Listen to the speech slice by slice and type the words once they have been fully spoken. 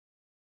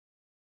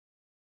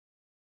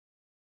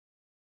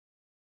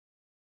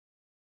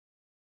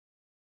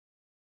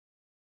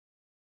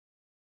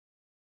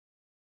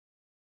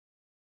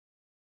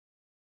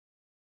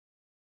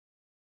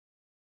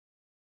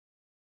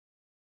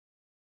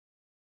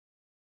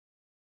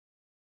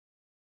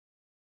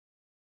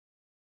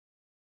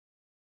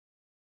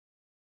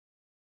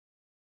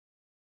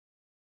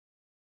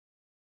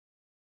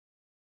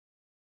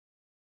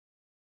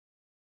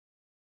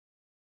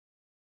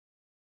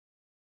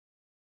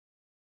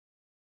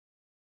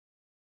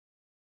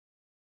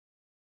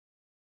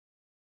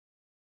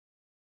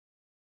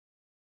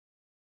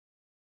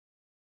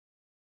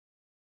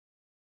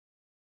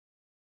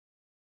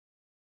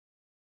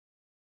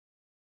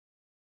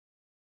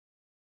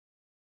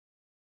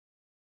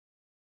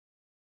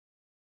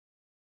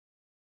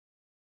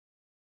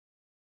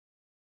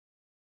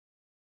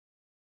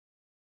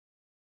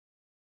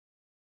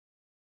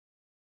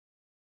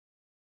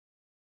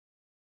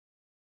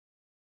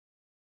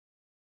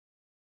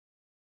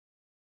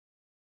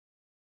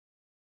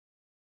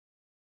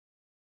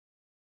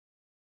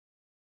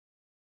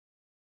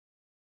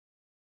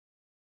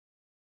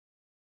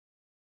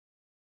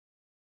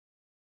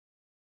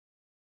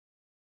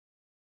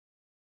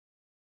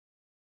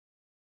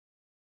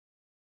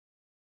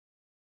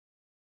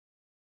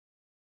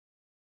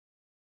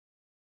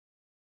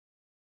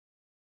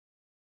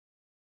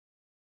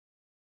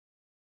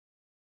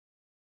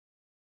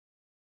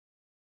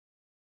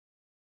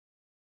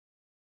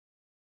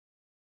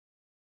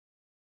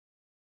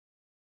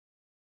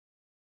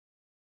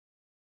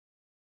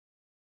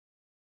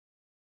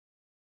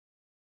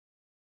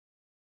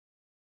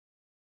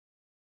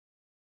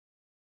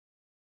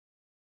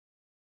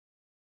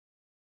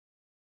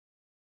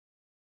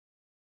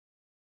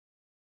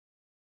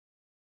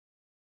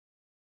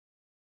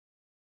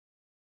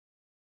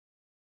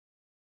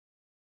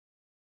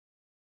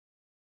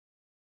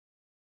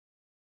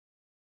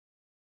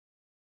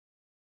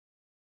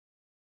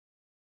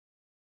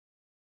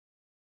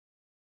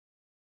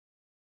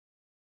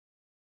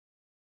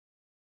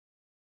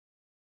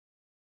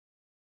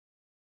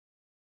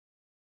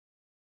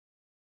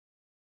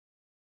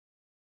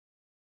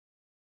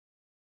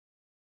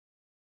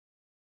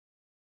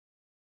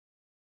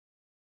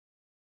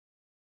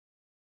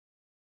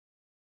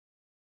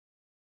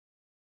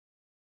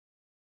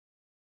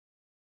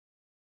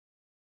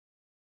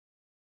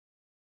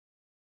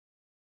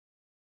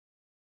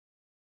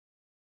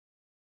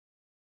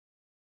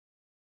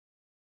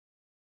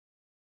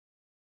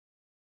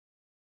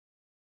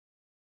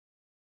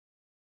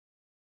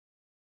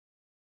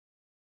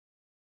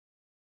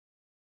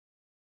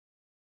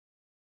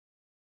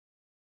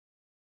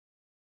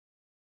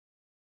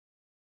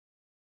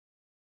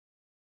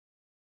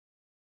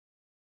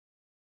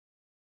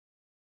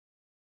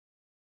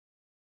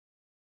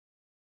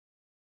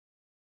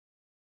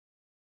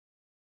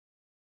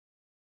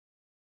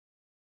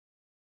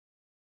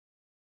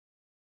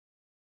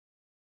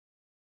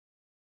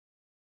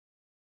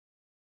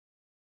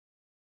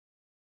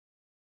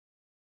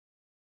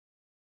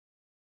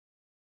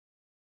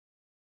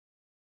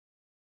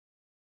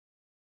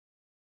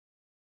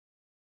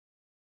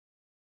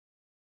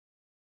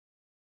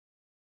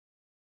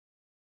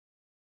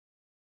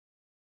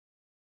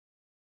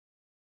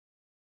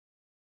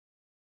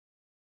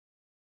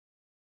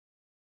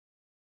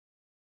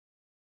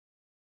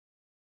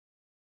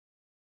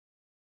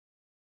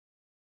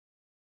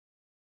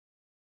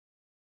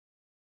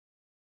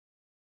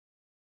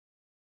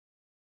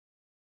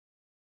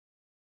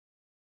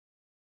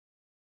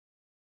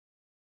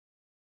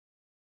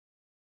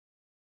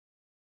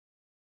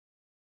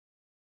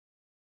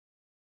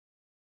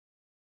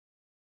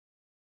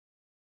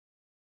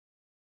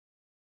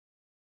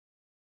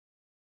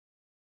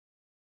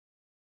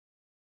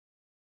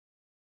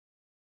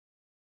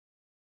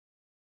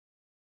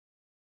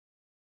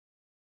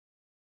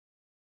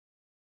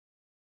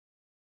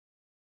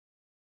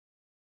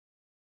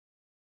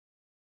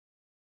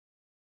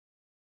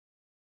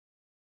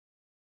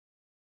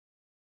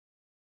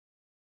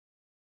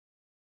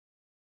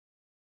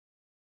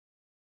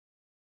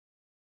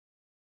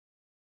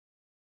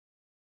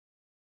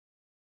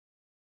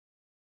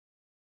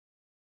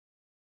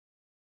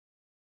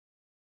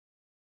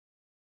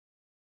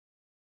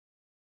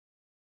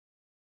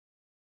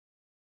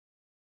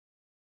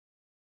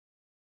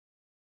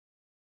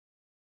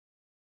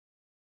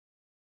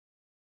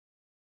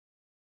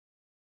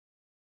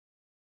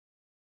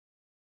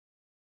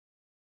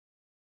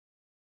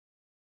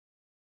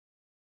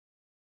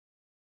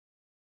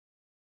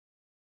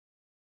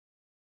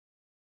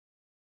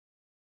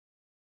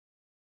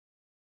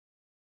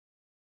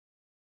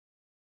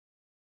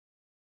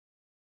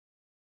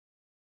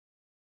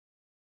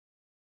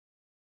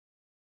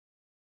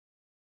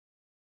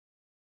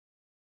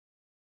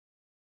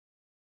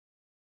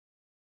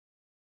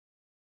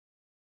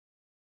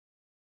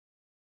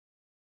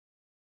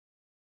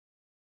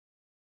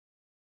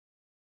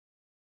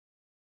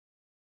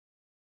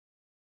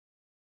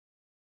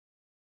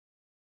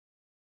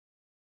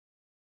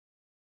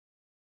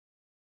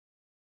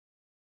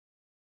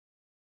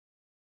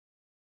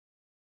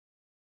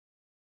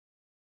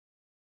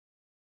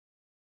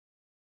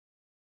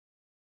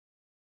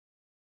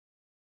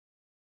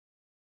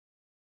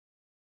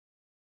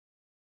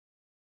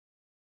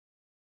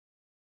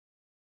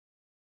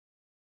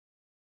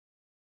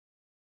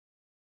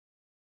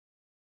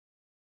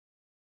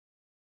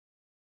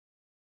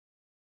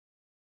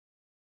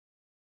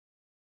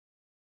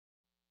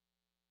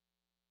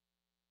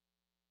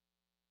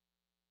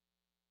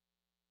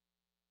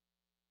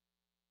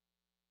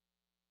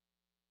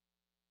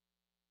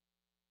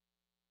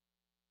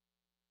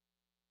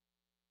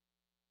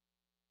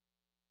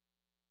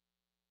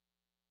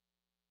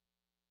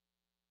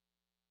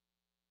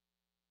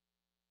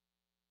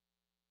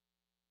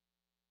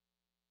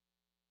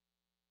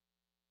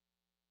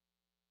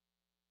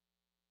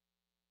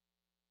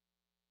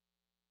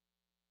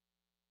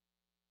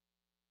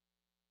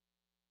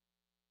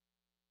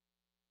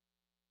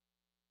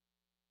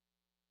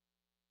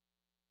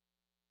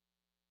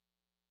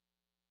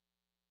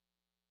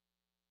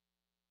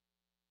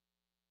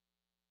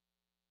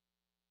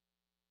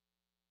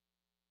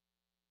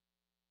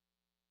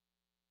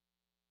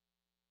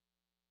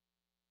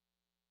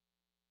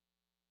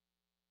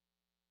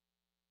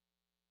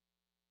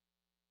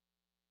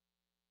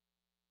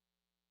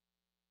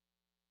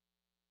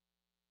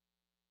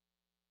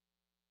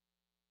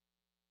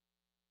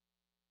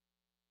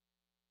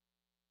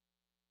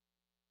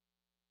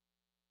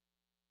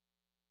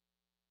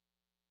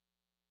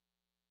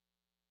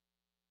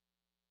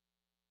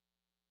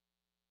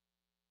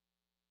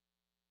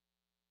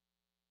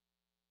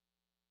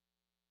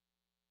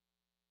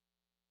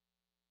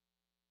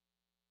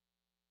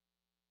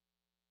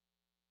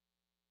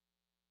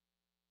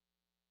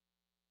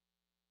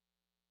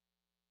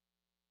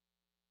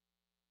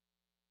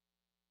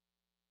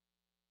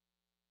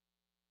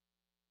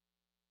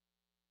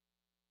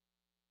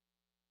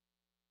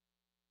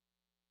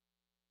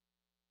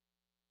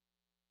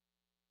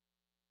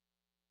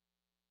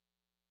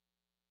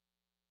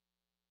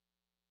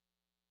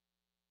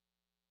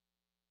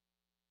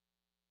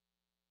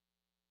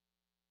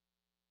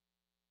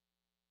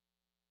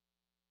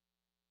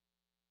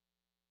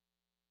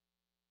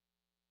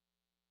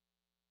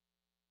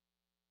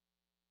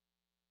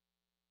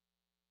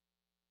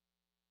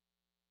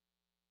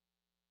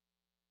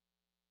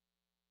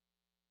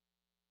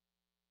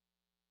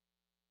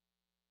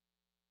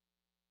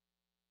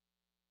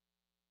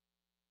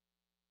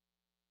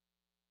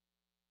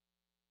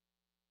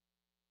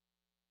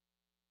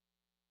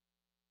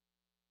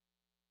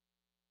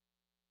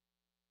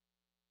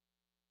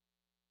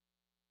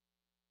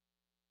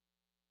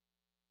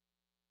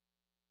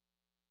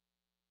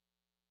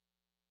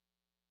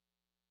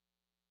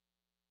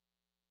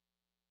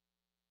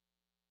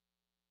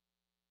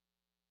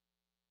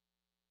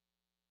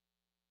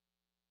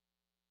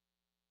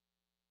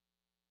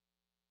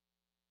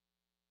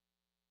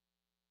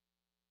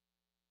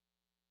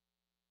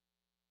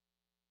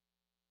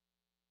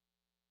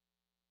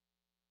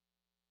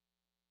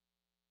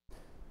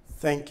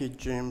Thank you,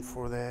 Jim,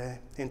 for the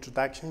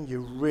introduction. You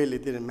really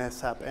didn't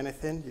mess up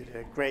anything. You did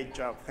a great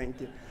job.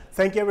 Thank you.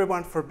 Thank you,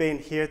 everyone, for being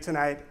here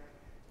tonight.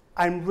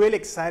 I'm really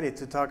excited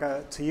to talk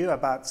to you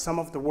about some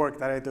of the work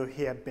that I do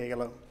here at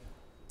Bigelow.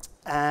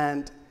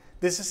 And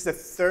this is the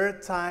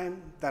third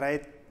time that I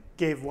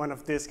gave one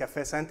of these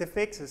Café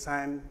Scientifique since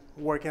I'm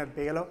working at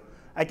Bigelow.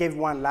 I gave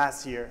one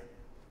last year,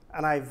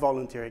 and I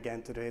volunteer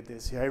again to do it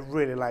this year. I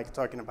really like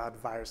talking about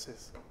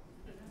viruses.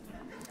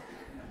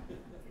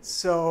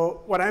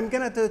 So what I'm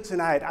going to do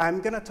tonight,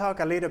 I'm going to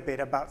talk a little bit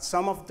about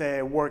some of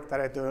the work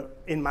that I do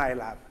in my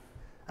lab.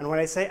 And when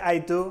I say I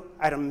do,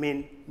 I don't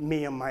mean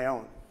me on my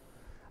own.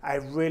 I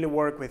really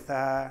work with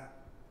a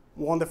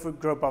wonderful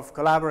group of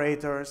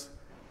collaborators.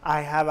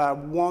 I have a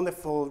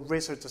wonderful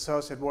research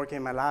associate working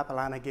in my lab,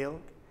 Alana Gill.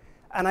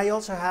 And I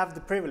also have the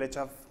privilege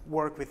of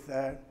work with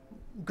a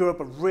group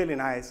of really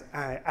nice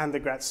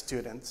undergrad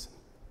students.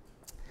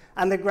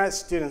 Undergrad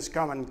students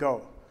come and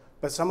go,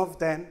 but some of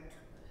them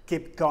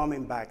keep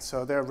coming back,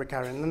 so they're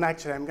recurring. And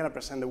actually, I'm going to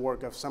present the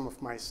work of some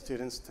of my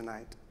students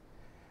tonight.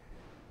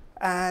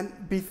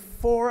 And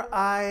before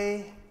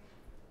I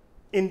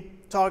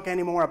talk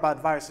any more about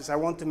viruses, I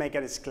want to make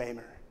a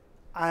disclaimer.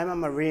 I'm a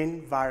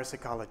marine virus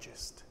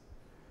ecologist.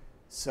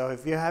 So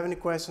if you have any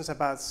questions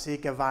about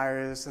Zika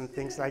virus and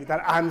things like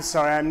that, I'm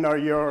sorry, I'm not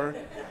your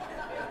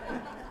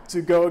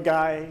to-go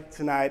guy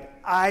tonight.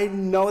 I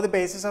know the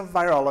basis of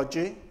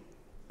virology,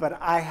 but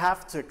I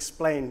have to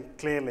explain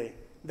clearly.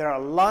 There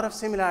are a lot of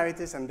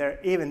similarities, and there are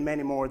even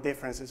many more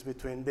differences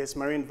between these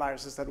marine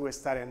viruses that we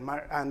study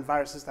and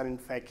viruses that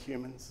infect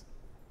humans.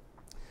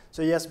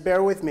 So yes,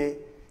 bear with me.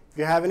 If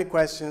you have any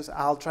questions,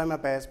 I'll try my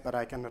best, but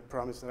I cannot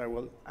promise that I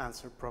will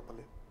answer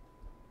properly.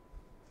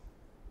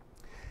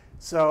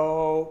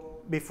 So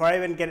before I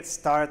even get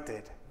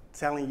started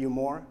telling you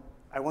more,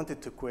 I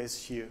wanted to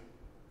quiz you.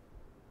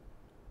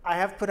 I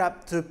have put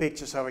up two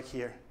pictures over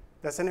here.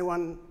 Does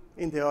anyone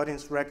in the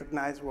audience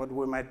recognize what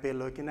we might be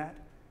looking at?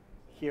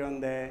 Here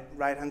on the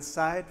right-hand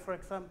side, for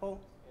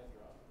example.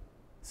 Andromeda.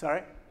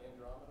 Sorry?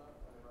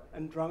 Andromeda.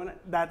 Andromeda.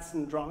 That's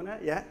Andromeda,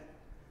 yeah.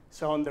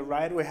 So on the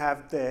right, we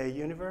have the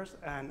universe,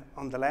 and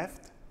on the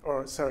left,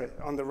 or sorry,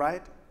 on the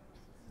right?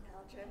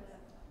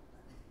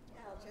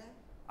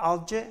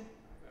 Algae.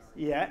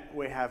 Yeah,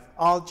 we have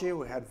algae,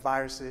 we have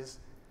viruses,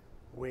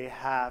 we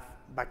have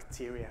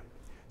bacteria.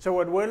 So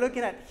what we're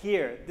looking at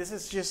here, this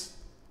is just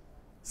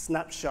a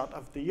snapshot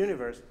of the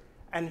universe,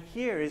 and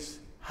here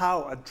is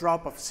how a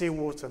drop of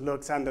seawater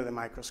looks under the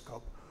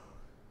microscope.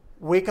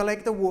 We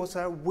collect the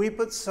water, we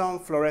put some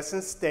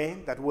fluorescent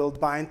stain that will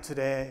bind to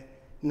the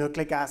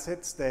nucleic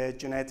acids, the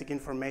genetic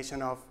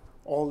information of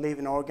all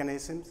living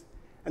organisms.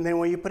 And then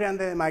when you put it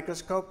under the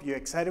microscope, you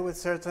excite it with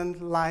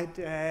certain light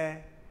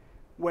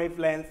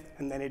wavelength,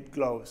 and then it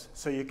glows,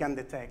 so you can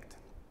detect.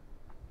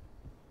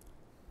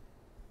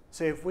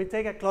 So if we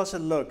take a closer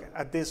look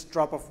at this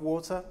drop of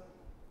water,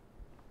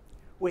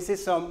 we see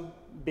some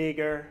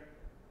bigger,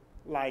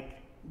 like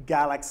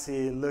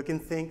galaxy-looking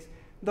things.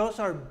 Those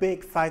are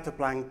big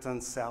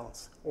phytoplankton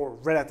cells, or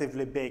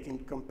relatively big in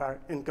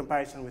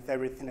comparison with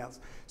everything else.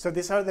 So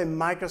these are the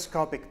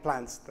microscopic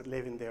plants that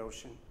live in the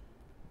ocean.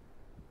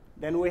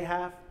 Then we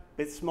have, a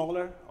bit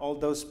smaller, all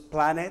those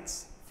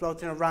planets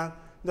floating around.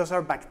 Those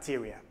are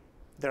bacteria.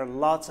 There are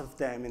lots of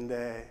them in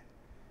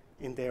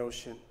the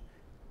ocean.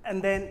 And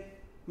then,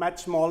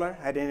 much smaller,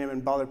 I didn't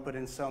even bother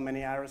putting so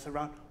many arrows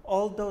around.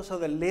 All those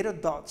other little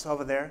dots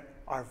over there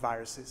are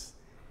viruses.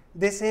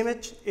 This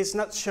image is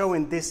not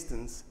showing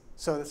distance.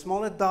 So the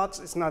smaller dots,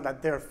 it's not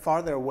that they're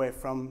farther away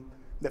from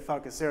the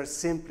focus. They're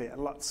simply a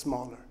lot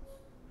smaller.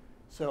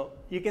 So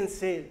you can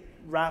see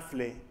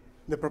roughly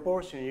the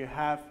proportion. You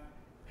have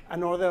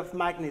an order of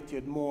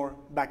magnitude more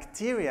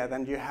bacteria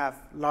than you have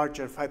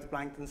larger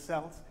phytoplankton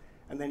cells.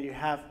 And then you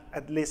have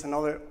at least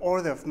another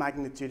order of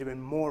magnitude,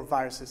 even more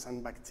viruses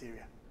and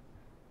bacteria.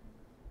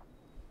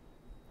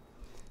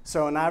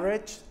 So on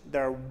average,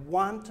 there are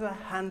 1 to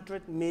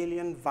 100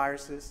 million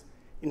viruses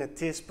in a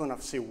teaspoon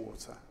of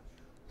seawater.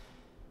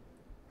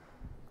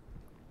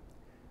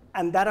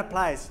 And that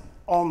applies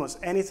almost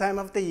any time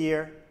of the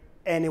year,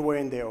 anywhere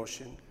in the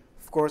ocean.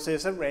 Of course,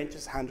 there's a range,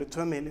 it's 100 to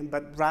 1 million,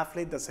 but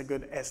roughly that's a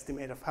good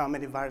estimate of how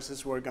many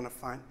viruses we're going to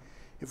find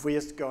if we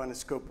just go and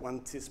scoop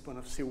 1 teaspoon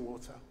of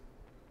seawater.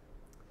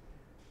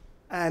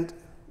 And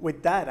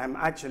with that, I'm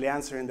actually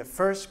answering the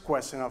first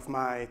question of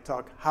my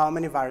talk, how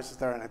many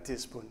viruses are in a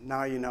teaspoon?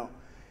 Now you know.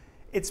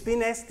 It's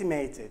been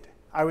estimated.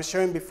 I was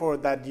showing before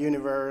that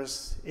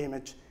universe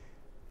image.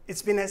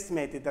 It's been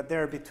estimated that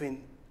there are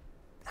between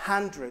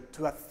 100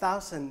 to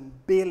 1,000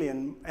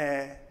 billion,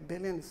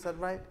 billion, is that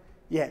right?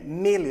 Yeah,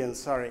 million,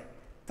 sorry,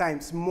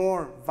 times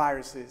more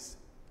viruses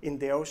in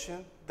the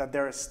ocean than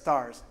there are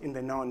stars in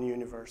the known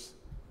universe.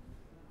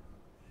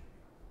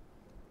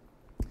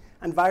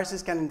 And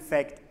viruses can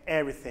infect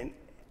everything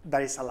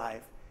that is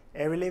alive.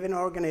 Every living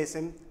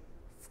organism,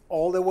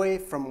 all the way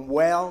from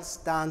whales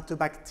down to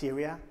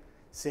bacteria,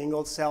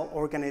 single-cell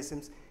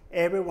organisms,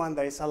 everyone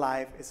that is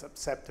alive is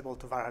susceptible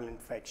to viral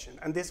infection.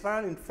 And these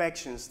viral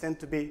infections tend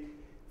to be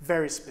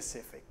very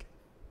specific.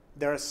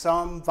 There are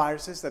some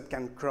viruses that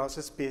can cross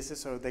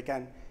species, or they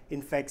can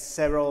infect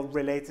several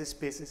related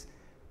species,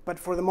 but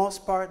for the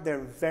most part, they're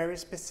very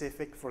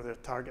specific for their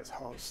target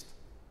host.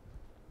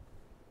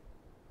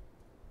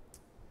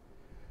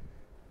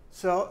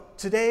 So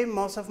today,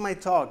 most of my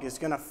talk is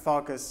going to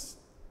focus,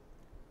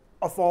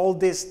 of all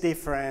these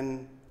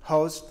different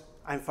hosts,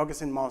 I'm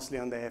focusing mostly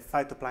on the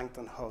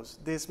phytoplankton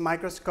host, these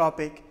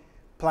microscopic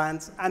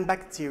plants and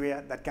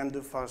bacteria that can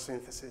do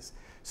photosynthesis.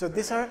 So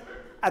these are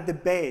at the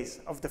base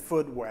of the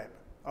food web,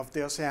 of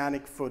the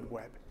oceanic food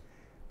web.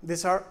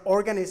 These are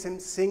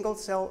organisms,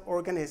 single-cell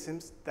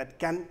organisms that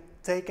can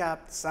take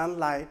up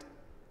sunlight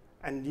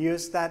and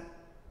use that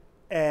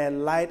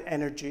light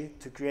energy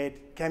to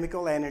create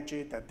chemical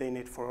energy that they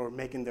need for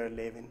making their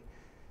living.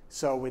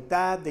 So with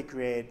that, they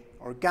create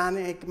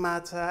organic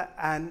matter,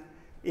 and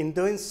in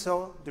doing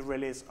so, they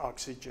release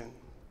oxygen.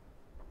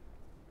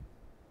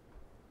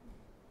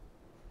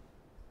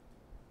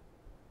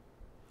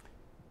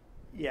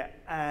 Yeah,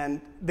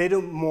 and they do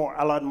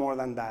a lot more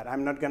than that.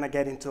 I'm not going to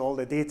get into all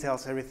the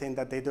details, everything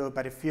that they do,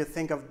 but if you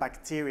think of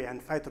bacteria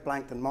and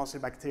phytoplankton, mostly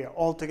bacteria,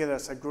 all together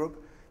as a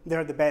group,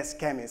 they're the best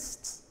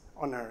chemists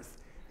on Earth.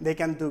 They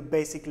can do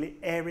basically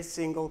every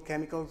single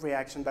chemical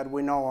reaction that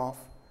we know of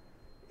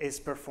is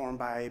performed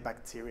by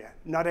bacteria.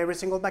 Not every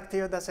single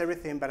bacteria does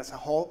everything, but as a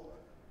whole,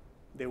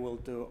 they will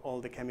do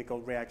all the chemical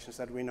reactions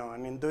that we know.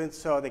 And in doing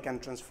so, they can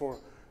transform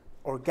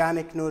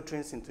organic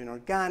nutrients into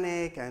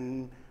inorganic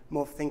and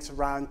move things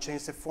around,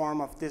 change the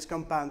form of these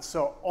compounds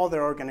so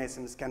other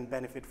organisms can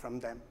benefit from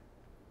them.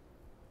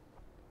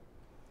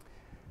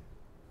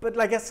 But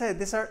like I said,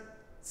 these are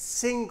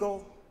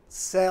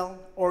single-cell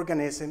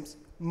organisms,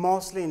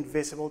 mostly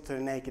invisible to the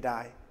naked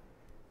eye.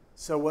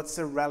 So what's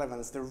the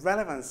relevance? The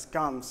relevance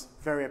comes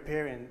very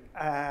appealing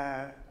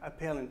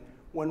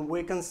when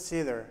we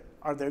consider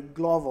their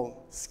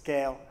global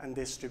scale and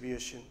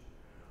distribution.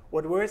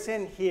 What we're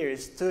seeing here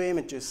is two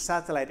images,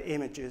 satellite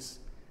images,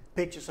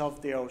 pictures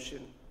of the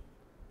ocean.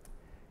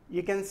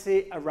 You can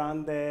see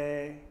around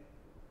the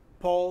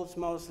poles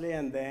mostly,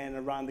 and then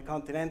around the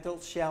continental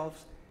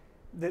shelves,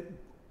 the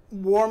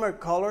warmer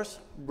colors,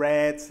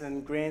 reds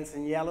and greens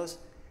and yellows,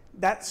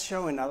 that's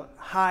showing a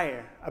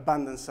higher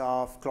abundance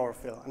of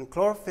chlorophyll. And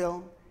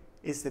chlorophyll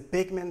is the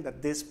pigment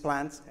that these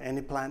plants,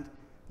 any plant,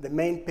 the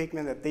main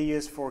pigment that they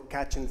use for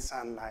catching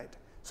sunlight.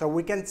 So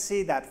we can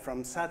see that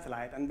from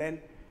satellite, and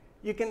then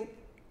you can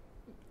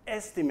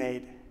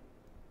estimate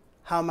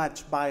how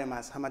much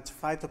biomass, how much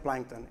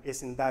phytoplankton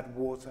is in that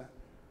water.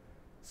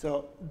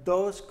 So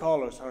those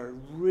colors are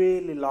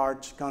really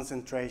large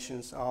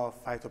concentrations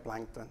of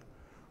phytoplankton.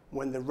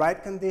 When the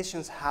right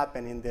conditions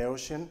happen in the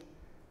ocean,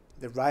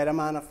 the right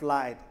amount of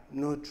light,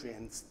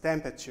 nutrients,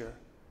 temperature,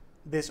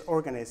 these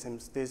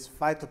organisms, this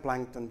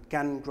phytoplankton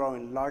can grow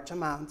in large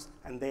amounts,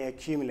 and they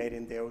accumulate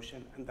in the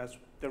ocean, and that's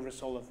the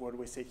result of what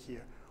we see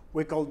here.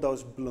 We call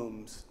those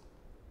blooms.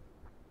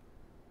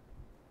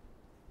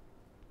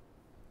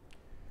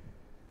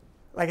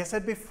 Like I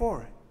said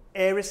before,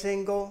 every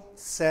single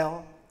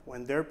cell,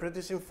 when they're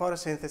producing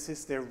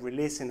photosynthesis, they're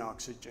releasing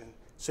oxygen.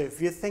 So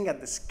if you think at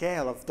the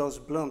scale of those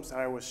blooms that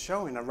I was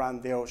showing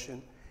around the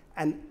ocean,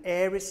 and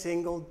every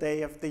single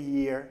day of the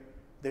year,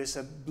 there's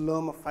a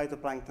bloom of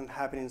phytoplankton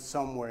happening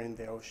somewhere in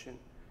the ocean.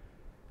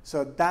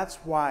 So that's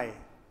why,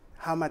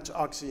 how much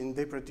oxygen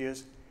they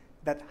produce,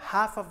 that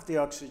half of the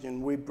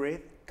oxygen we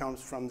breathe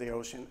comes from the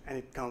ocean, and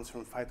it comes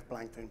from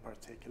phytoplankton in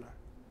particular.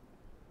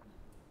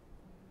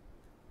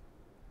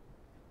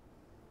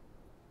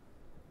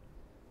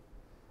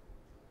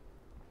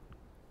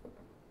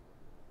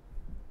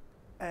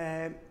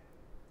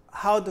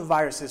 How do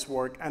viruses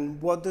work,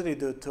 and what do they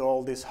do to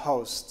all these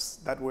hosts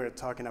that we're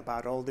talking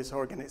about, all these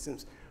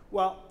organisms?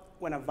 Well,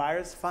 when a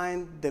virus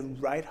finds the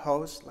right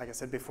host, like I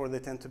said before, they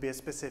tend to be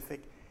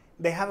specific,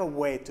 they have a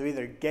way to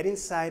either get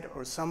inside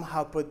or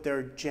somehow put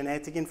their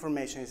genetic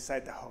information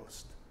inside the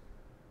host,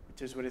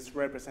 which is what is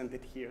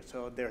represented here.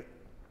 So their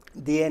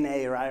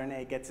DNA or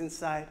RNA gets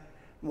inside.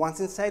 Once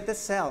inside the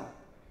cell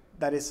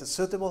that is a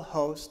suitable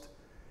host,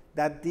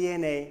 that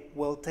DNA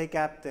will take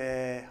up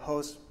the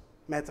host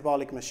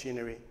metabolic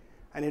machinery,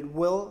 and it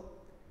will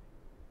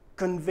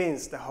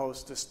convince the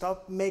host to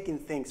stop making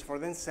things for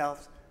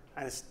themselves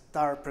and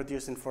start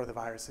producing for the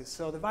viruses.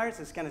 So the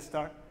viruses can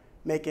start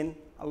making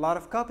a lot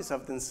of copies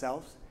of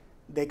themselves.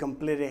 They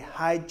completely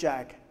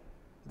hijack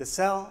the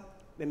cell,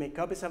 they make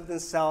copies of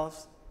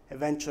themselves,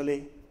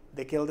 eventually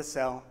they kill the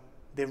cell,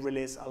 they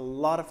release a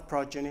lot of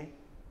progeny.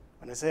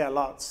 When I say a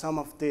lot, some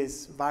of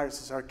these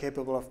viruses are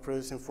capable of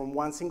producing from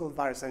one single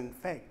virus that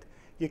infect.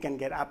 You can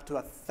get up to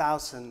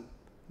 1,000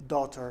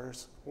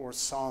 daughters or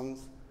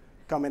sons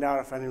coming out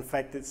of an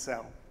infected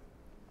cell.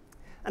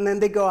 And then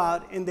they go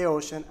out in the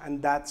ocean,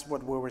 and that's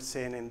what we were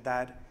seeing in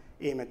that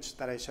image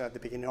that I showed at the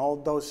beginning. All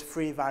those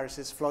free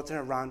viruses floating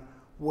around,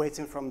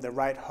 waiting for the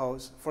right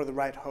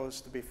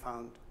host to be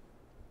found.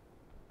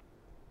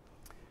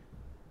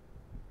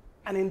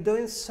 And in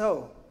doing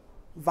so,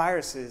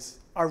 viruses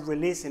are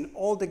releasing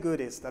all the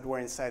goodies that were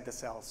inside the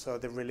cell. So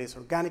they release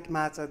organic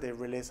matter, they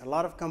release a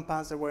lot of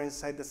compounds that were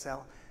inside the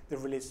cell. they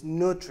release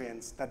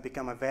nutrients that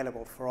become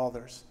available for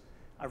others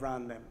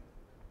around them.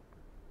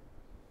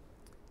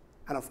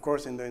 And of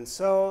course, in doing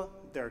so,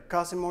 they're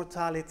causing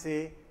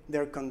mortality,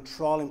 they're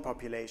controlling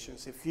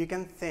populations. If you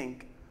can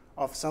think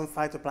of some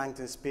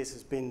phytoplankton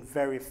species being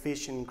very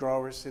efficient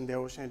growers in the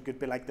ocean, it could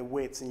be like the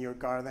weeds in your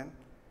garden.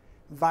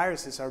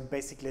 Viruses are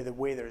basically the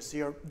weeders.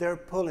 They're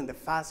pulling the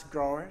fast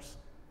growers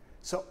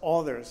so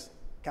others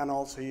can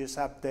also use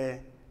up the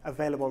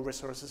available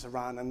resources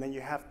around, and then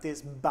you have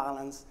this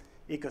balanced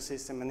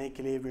ecosystem and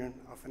equilibrium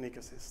of an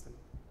ecosystem.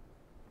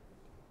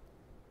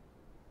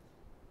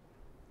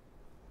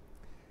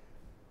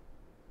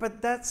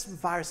 But that's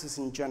viruses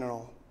in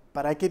general.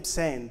 But I keep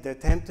saying they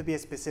tend to be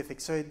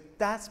specific, so it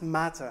does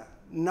matter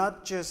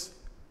not just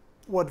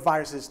what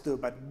viruses do,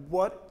 but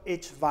what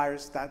each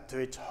virus does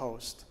to each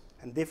host.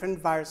 And different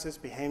viruses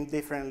behave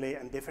differently,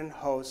 and different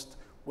hosts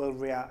will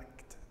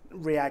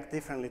react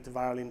differently to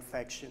viral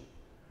infection.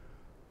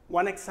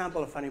 One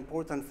example of an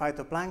important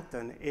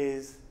phytoplankton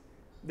is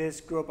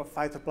this group of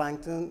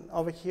phytoplankton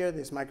over here,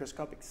 these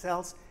microscopic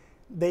cells.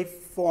 They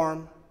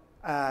form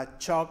a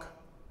chalk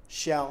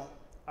shell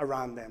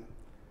around them.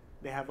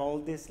 They have all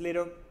these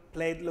little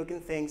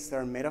plate-looking things that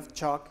are made of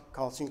chalk,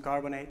 calcium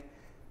carbonate.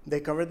 They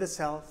cover the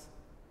cells.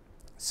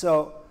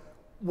 So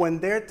when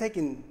they're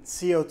taking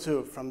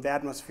CO2 from the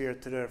atmosphere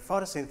to their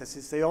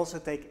photosynthesis, they also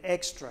take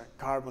extra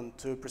carbon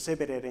to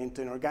precipitate it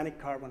into inorganic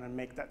carbon and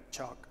make that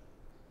chalk.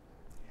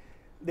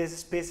 This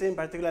species in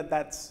particular,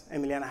 that's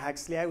Emiliana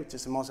huxleyi, which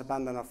is the most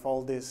abundant of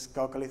all these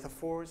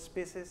coccolithophore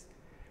species,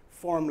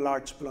 form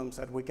large blooms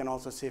that we can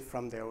also see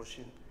from the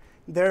ocean.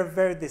 They're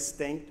very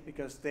distinct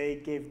because they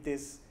give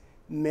this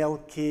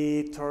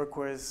milky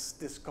turquoise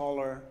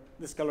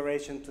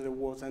discoloration to the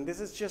woods. And this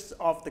is just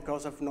off the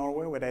coast of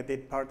Norway, where I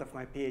did part of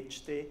my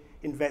PhD,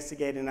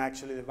 investigating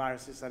actually the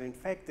viruses that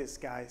infect these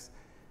guys.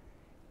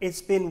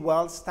 It's been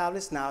well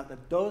established now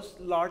that those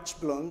large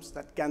blooms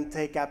that can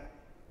take up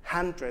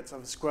hundreds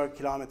of square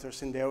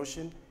kilometers in the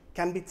ocean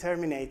can be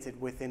terminated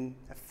within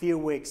a few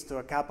weeks to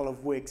a couple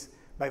of weeks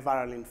by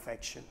viral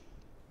infection.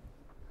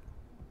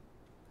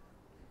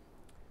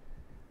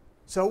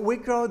 So we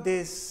grow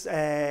these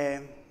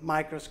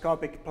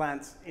microscopic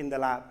plants in the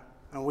lab,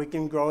 and we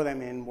can grow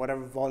them in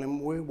whatever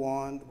volume we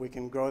want. We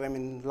can grow them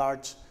in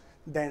large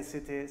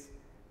densities,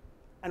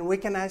 and we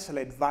can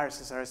isolate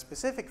viruses that are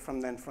specific from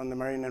them from the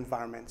marine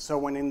environment. So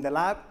when in the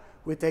lab,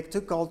 we take two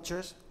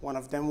cultures, one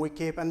of them we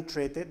keep and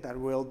treat it, that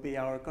will be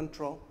our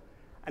control.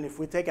 And if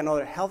we take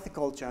another healthy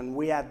culture and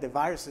we add the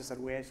viruses that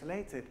we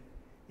isolated,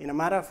 in a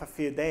matter of a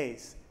few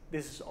days,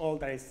 this is all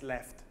that is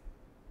left.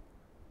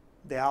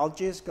 The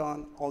algae is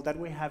gone. All that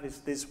we have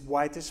is this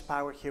whitish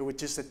powder here,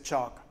 which is the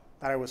chalk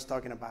that I was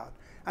talking about.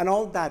 And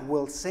all that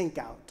will sink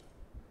out.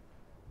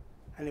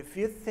 And if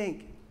you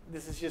think,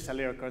 this is just a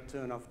little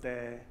cartoon of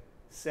the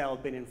cell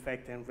being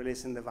infected and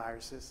releasing the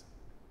viruses.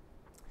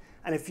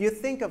 And if you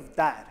think of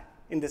that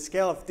in the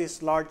scale of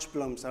these large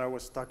blooms that I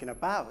was talking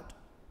about,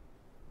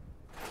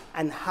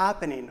 and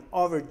happening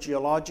over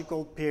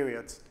geological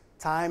periods,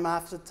 time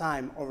after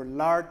time, over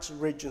large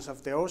regions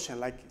of the ocean,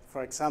 like,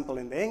 for example,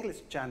 in the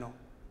English Channel,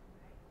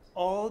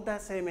 all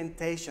that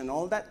sedimentation,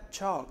 all that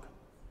chalk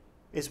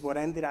is what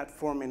ended up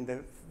forming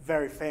the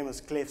very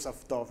famous cliffs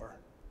of Dover.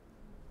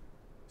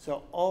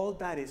 So all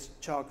that is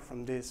chalk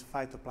from this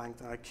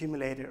phytoplankton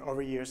accumulated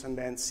over years, and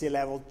then sea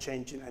level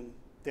changing, and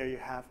there you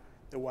have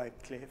the white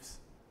cliffs.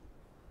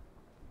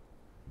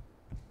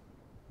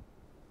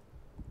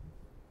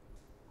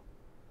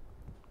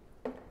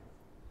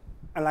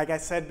 And like I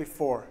said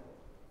before,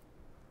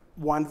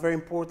 one very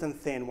important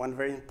thing, one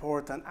very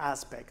important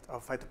aspect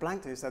of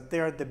phytoplankton is that they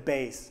are the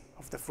base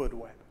of the food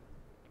web.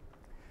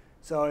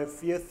 So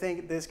if you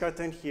think this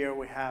cartoon here,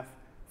 we have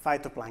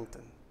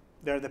phytoplankton.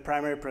 They're the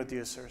primary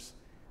producers.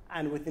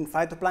 And within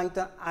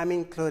phytoplankton, I'm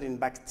including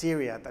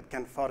bacteria that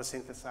can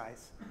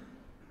photosynthesize.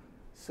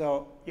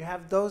 So you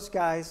have those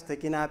guys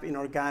taking up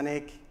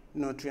inorganic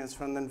nutrients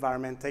from the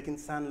environment, taking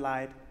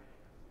sunlight,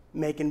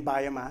 making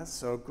biomass,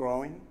 so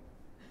growing,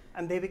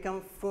 and they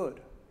become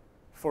food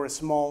for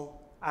small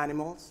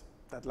animals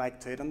that like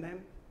to eat on them.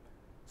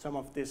 Some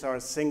of these are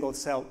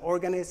single-cell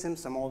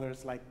organisms. Some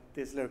others, like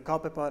this little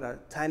copepod, are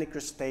tiny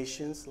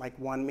crustaceans, like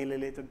 1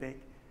 milliliter big.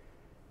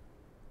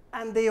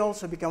 And they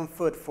also become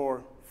food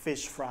for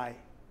fish fry.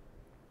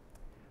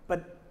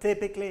 But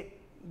typically,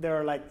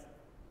 they're like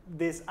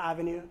this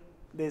avenue.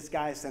 These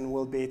guys then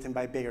will be eaten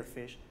by bigger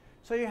fish.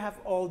 So you have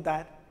all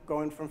that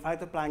going from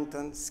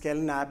phytoplankton,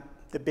 scaling up.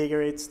 The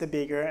bigger it's the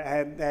bigger,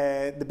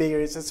 and the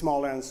bigger it's the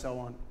smaller, and so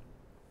on.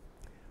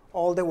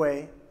 All the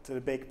way to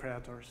the big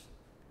predators.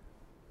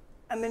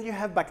 And then you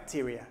have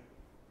bacteria.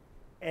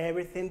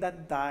 Everything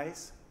that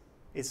dies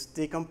is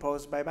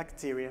decomposed by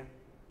bacteria,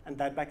 and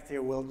that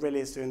bacteria will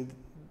release, during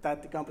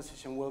that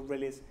decomposition will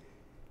release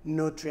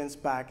nutrients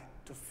back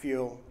to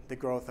fuel the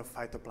growth of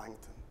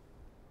phytoplankton.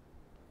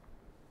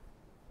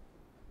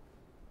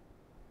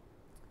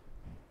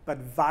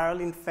 But viral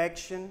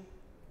infection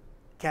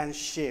can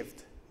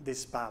shift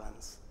this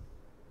balance.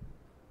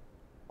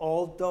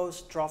 All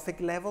those trophic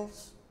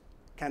levels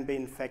can be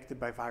infected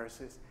by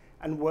viruses.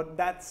 And what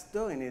that's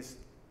doing is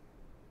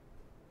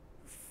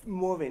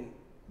moving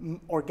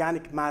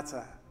organic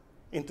matter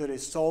into the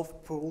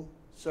dissolved pool.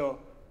 So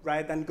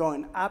rather than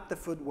going up the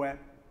food web,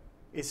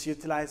 it's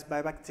utilized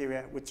by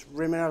bacteria, which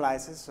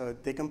remineralizes, so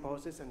it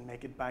decomposes and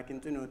make it back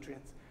into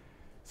nutrients.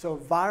 So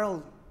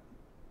viral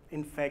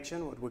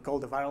infection, what we call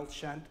the viral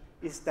shunt,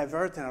 is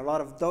diverting a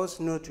lot of those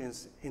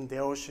nutrients in the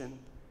ocean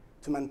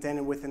to maintain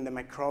it within the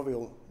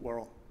microbial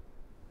world.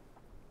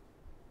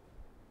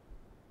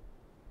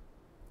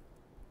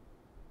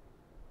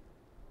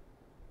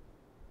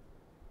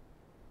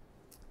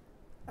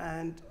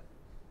 And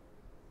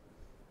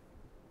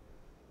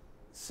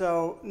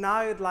so now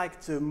I'd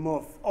like to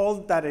move. All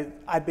that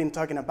I've been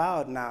talking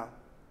about now,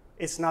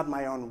 it's not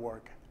my own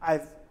work.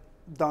 I've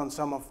done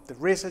some of the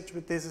research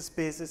with these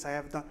species,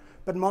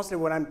 but mostly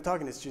what I'm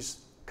talking is just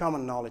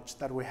common knowledge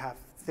that we have,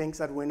 things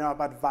that we know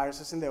about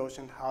viruses in the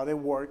ocean, how they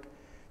work,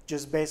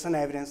 just based on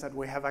evidence that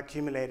we have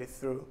accumulated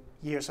through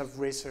years of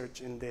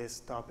research in this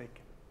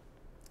topic.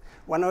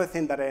 One other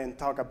thing that I didn't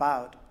talk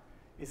about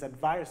is that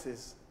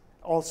viruses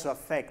also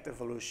affect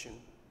evolution.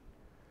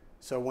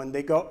 So when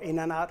they go in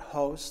and out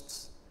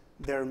hosts,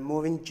 they're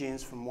moving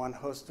genes from one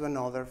host to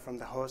another, from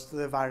the host to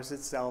the virus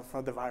itself,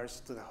 from the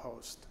virus to the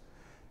host.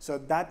 So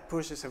that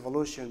pushes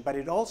evolution, but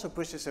it also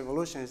pushes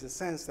evolution in the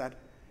sense that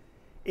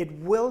it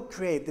will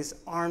create this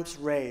arms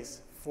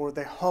race for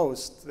the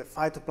host, the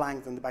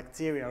phytoplankton, the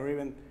bacteria, or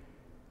even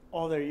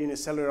other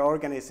unicellular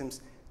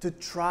organisms to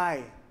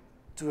try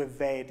to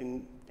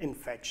evade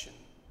infection.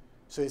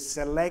 So it's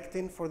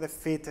selecting for the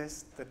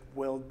fittest that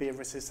will be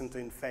resistant to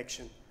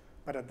infection.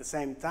 But at the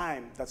same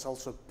time, that's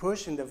also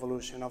pushing the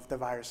evolution of the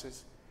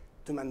viruses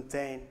to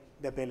maintain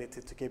the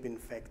ability to keep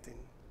infecting.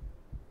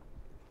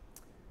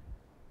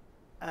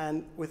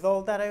 And with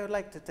all that, I would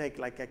like to take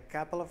like a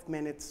couple of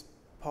minutes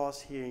pause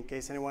here in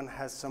case anyone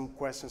has some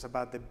questions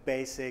about the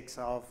basics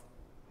of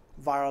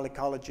viral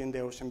ecology in the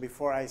ocean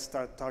before I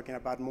start talking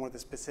about more the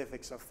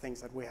specifics of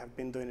things that we have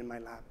been doing in my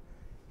lab.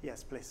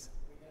 Yes, please.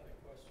 We had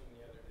a question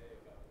the other day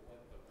about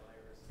what the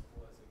virus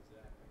was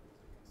exactly.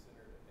 Was it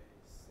considered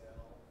a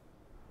cell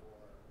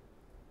or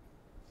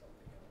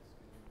something else?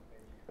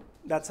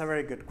 Maybe. That's a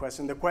very good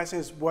question. The question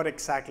is, what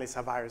exactly is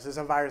a virus? Is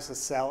a virus a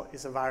cell?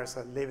 Is a virus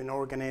a living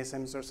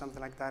organisms or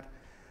something like that?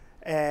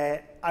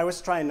 I was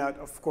trying not,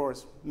 of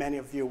course, many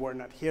of you were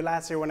not here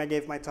last year when I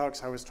gave my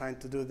talks. I was trying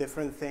to do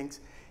different things.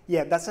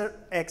 Yeah, that's an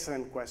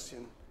excellent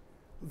question.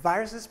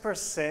 Viruses per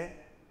se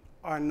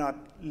are not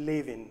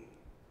living.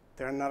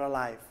 They're not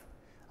alive.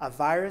 A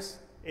virus,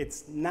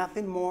 it's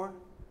nothing more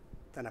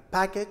than a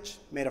package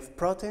made of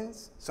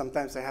proteins.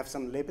 Sometimes they have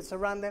some lipids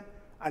around them,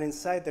 and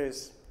inside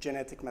there's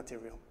genetic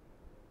material.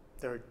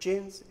 There are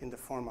genes in the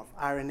form of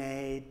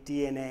RNA,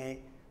 DNA,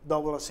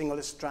 double or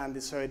single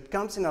stranded, so it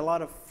comes in a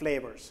lot of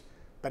flavors,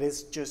 but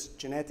it's just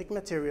genetic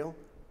material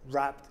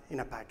wrapped in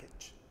a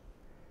package.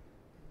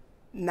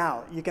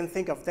 Now, you can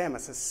think of them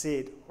as a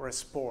seed or a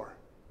spore.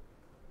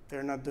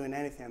 They're not doing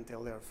anything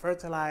until they're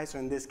fertilized, or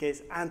in this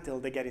case, until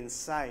they get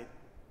inside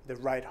the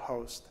right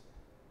host,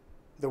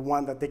 the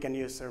one that they can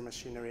use their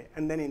machinery.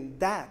 And then in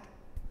that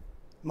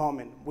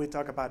moment, we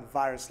talk about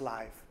virus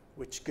life,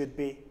 which could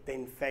be the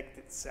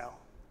infected cell.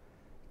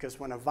 Because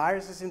when a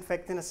virus is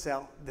infecting a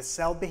cell, the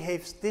cell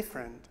behaves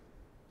different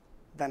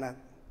than a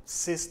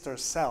sister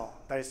cell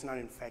that is not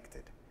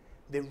infected.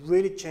 They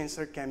really change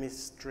their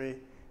chemistry,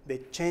 they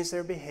change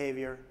their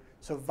behavior,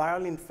 so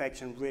viral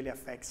infection really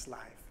affects life.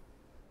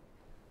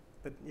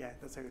 But yeah,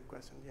 that's a good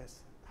question, yes.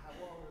 How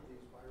long are these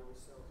viral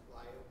cells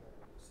viable?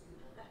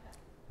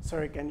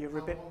 Sorry, can you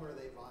repeat? How long are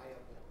they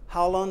viable?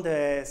 How long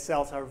the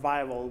cells are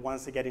viable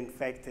once they get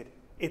infected?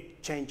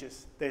 It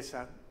changes. There's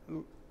a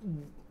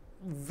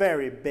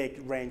very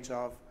big range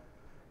of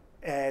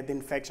the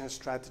infection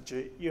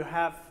strategy. You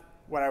have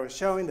what I was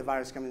showing, the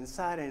virus comes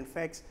inside and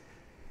infects.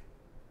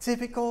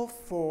 Typical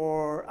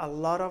for a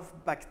lot of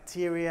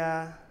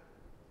bacteria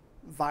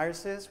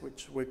viruses,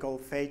 which we call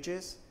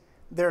phages,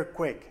 they're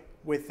quick.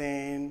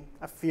 Within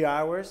a few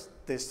hours,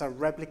 they start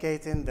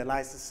replicating, they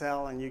lyse the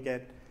cell, and you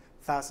get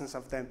thousands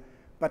of them.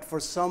 But for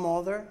some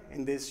other,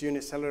 in these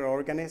unicellular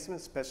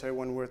organisms, especially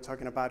when we're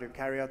talking about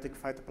eukaryotic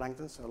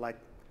phytoplankton, so like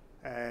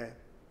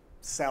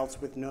cells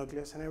with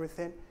nucleus and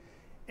everything,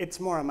 it's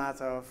more a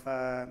matter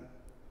of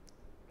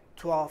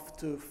 12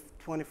 to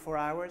 24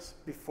 hours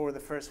before the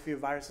first few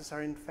viruses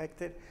are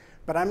infected.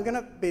 But I'm going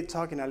to be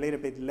talking a little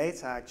bit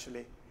later,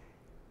 actually.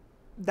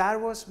 That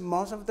was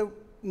most of the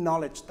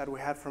knowledge that we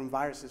had from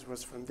viruses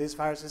was from these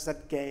viruses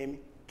that came,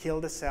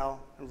 killed the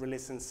cell, and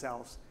released in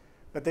cells.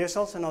 But there's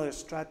also another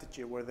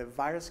strategy where the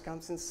virus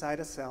comes inside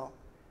a cell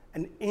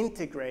and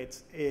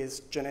integrates its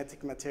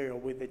genetic material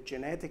with the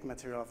genetic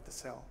material of the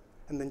cell,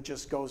 and then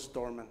just goes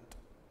dormant.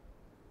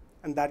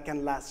 And that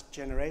can last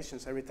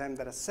generations. Every time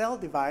that a cell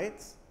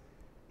divides,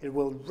 it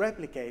will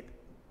replicate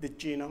the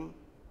genome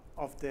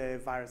of the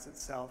virus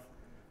itself.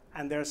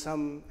 And there are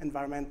some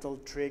environmental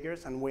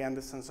triggers, and we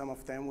understand some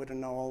of them, we don't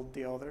know all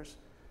the others,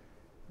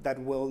 that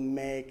will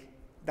make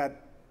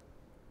that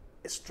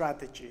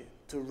strategy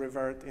to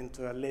revert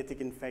into a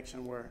lytic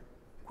infection where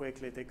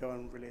quickly they go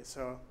and release.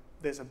 So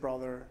there's a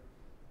broader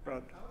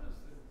road. How does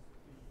the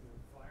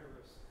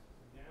virus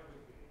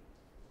navigate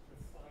to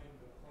find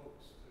the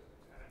host to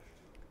attach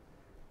to?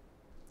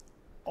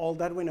 All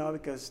that we know,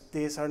 because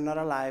these are not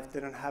alive, they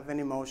don't have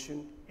any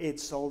motion,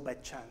 it's all by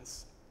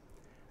chance.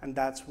 And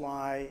that's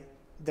why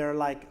they're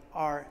like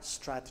our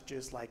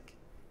strategies, like,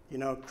 you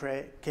know,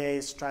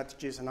 K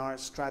strategies and R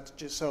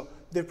strategies. So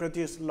they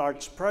produce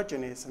large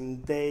progenies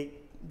and they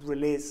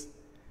release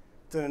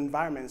to the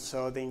environment,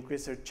 so they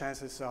increase their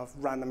chances of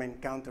random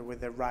encounter with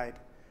the right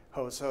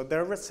host. So there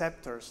are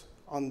receptors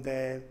on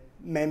the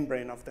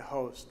membrane of the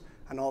host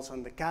and also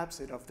on the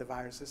capsid of the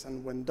viruses.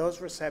 And when those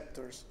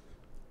receptors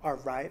are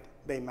right,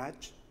 they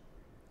match,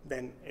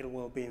 then it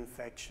will be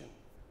infection.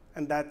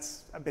 And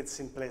that's a bit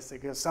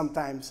simplistic, because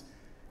sometimes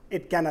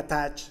it can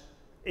attach,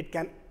 it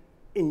can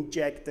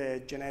inject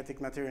the genetic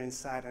material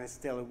inside and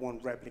it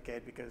won't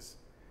replicate, because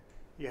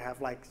you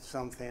have like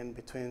something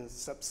between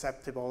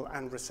susceptible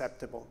and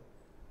receptible.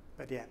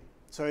 But yeah,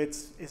 so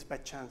it's by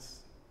chance.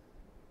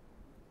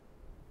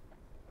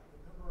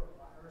 The number of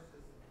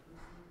viruses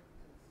increasing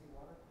in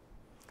seawater?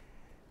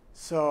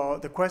 So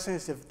the question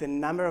is if the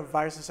number of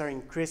viruses are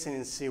increasing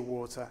in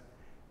seawater.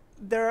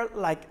 They're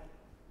like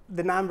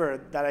the number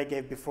that I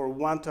gave before,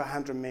 1 to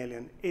 100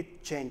 million.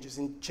 It changes.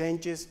 It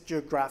changes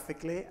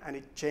geographically and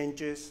it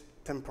changes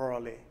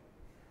temporally.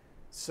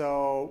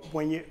 So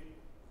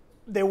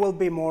there will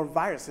be more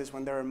viruses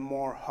when there are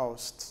more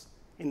hosts.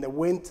 In the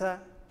winter,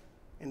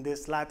 in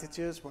these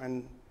latitudes,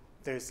 when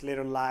there's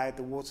little light,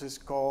 the water is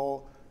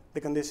cold,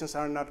 the conditions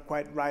are not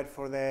quite right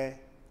for the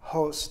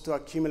host to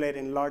accumulate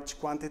in large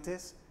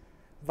quantities,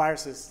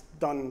 viruses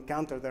don't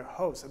encounter their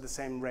hosts at the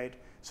same rate,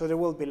 so there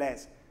will be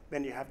less.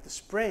 Then you have the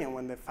spring,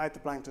 when the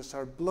phytoplankton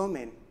start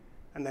blooming,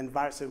 and then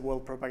viruses will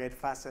propagate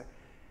faster.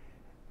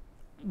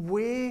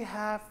 We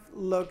have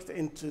looked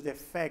into the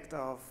effect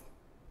of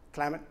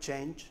climate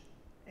change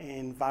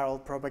in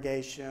viral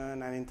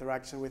propagation and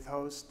interaction with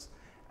hosts,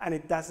 and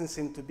it doesn't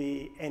seem to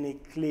be any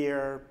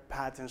clear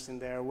patterns in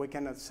there. We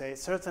cannot say.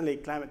 Certainly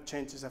climate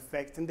change is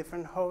affecting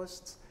different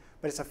hosts,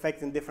 but it's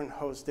affecting different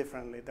hosts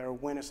differently. There are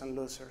winners and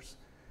losers.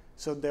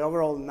 So the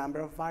overall number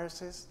of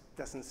viruses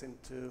doesn't seem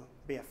to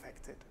be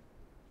affected.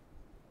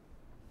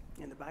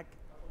 In the back?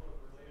 A couple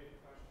of related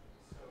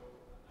questions. So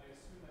I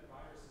assume that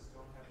viruses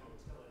don't have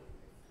motility.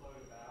 They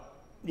float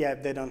about. Yeah,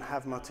 they don't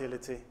have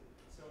motility.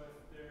 So if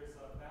there's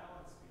a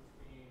balance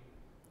between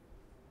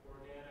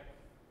organic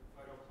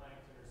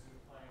phytoplankton or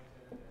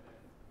zooplankton and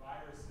if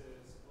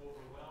viruses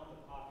overwhelm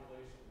the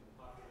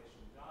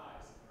population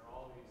dies, and there are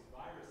all these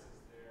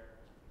viruses there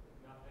with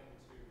nothing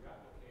to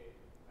replicate,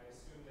 I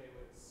assume they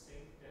would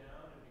sink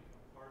down and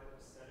become part of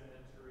the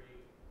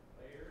sedimentary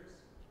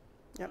layers.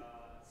 Yep.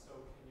 So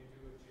can you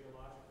do a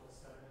geological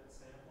sediment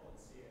sample and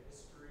see a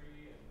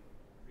history and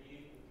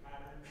read the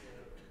patterns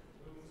of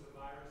blooms of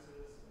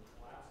viruses and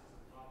collapses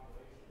of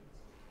populations?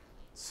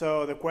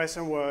 So the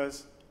question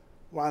was,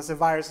 once the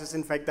viruses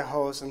infect the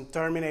host and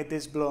terminate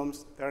these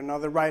blooms, there are not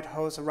the right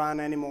hosts around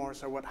anymore,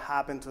 so what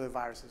happened to the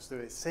viruses? Do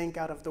they sink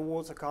out of the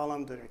water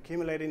column? Do they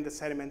accumulate in the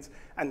sediments?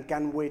 And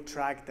can we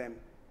track them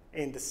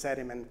in the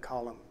sediment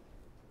column?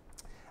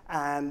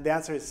 And the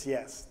answer is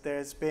yes.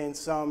 There's been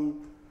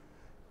some,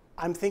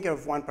 I'm thinking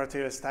of one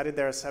particular study,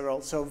 there are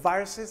several. So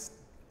viruses,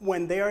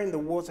 when they are in the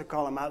water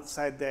column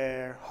outside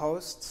their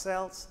host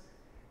cells,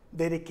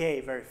 they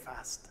decay very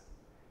fast.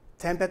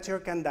 Temperature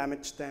can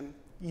damage them.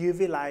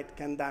 UV light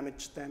can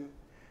damage them.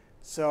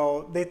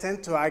 So they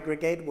tend to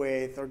aggregate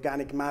with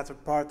organic matter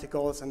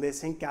particles and they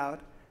sink out.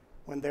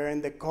 When they're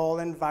in the cold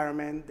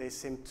environment, they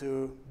seem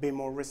to be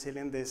more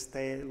resilient, they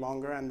stay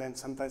longer, and then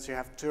sometimes you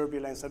have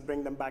turbulence that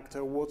bring them back to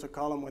a water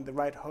column when the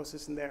right host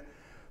is in there.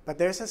 But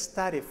there's a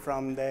study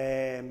from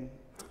the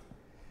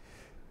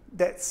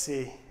Dead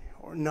Sea,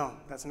 or no,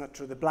 that's not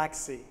true, the Black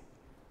Sea,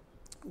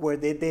 where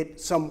they did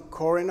some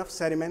coring of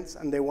sediments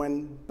and they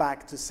went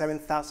back to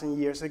 7,000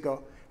 years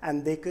ago.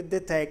 And they could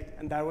detect,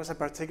 and that was a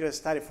particular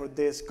study for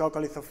this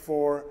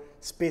coccolithophore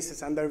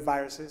species and their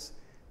viruses.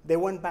 They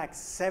went back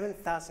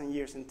 7,000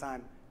 years in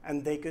time,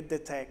 and they could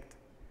detect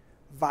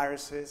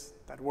viruses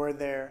that were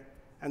there,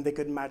 and they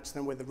could match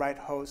them with the right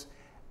host.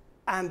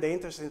 And the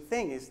interesting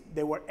thing is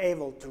they were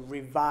able to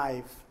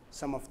revive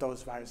some of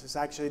those viruses.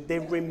 Actually, they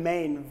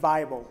remained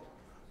viable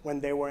when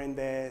they were in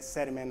the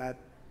sediment at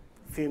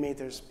a few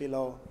meters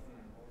below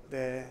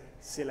the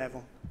sea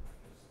level.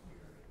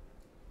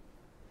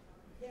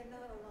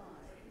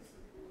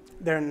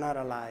 They're not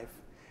alive.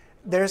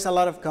 There's a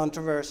lot of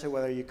controversy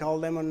whether you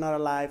call them or not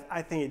alive.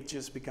 I think it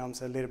just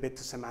becomes a little bit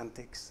to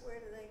semantics. Where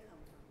do they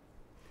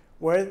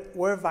come from?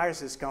 Where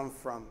viruses come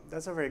from?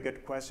 That's a very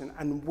good question,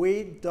 and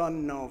we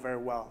don't know very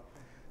well.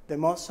 The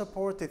most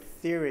supported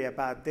theory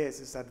about this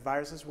is that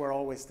viruses were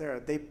always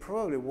there. They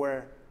probably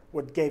were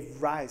what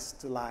gave rise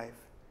to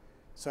life.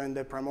 So in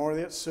the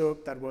primordial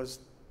soup, that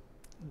was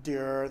the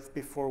Earth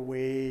before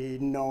we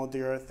know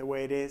the Earth the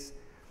way it is,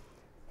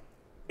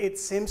 it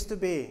seems to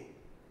be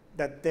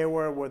that they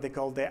were what they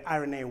call the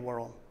RNA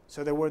world.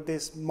 So there were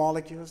these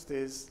molecules,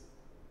 this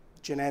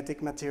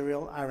genetic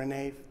material,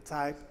 RNA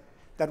type,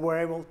 that were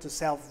able to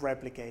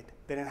self-replicate.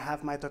 They didn't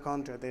have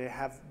mitochondria, they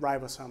have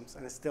ribosomes,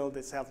 and still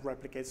they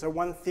self-replicate. So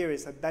one theory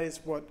is that that is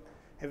what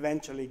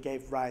eventually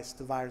gave rise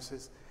to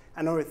viruses.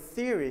 Another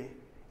theory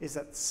is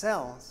that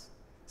cells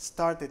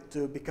started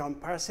to become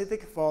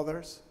parasitic of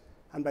others,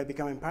 and by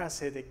becoming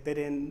parasitic, they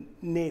didn't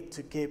need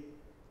to keep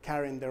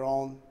carrying their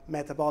own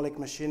metabolic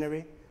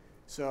machinery.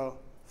 So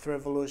through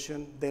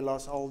evolution, they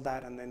lost all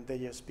that, and then they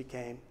just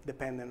became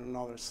dependent on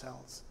other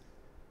cells.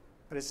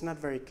 But it's not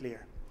very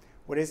clear.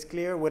 What is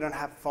clear, we don't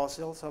have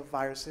fossils of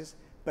viruses,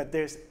 but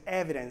there's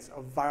evidence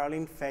of viral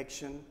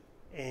infection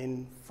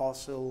in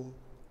fossil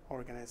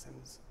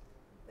organisms.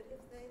 But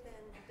if they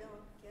then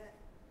don't get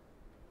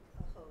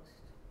a host,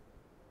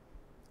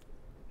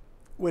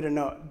 We don't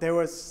know. There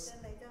was,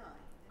 then they die.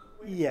 And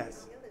where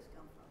yes. do the others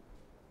come from?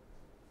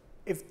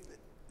 If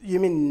you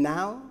mean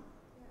now?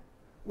 Yeah.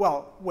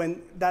 Well,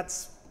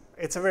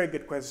 it's a very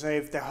good question. So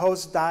if the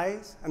host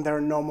dies and there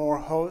are no more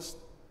hosts,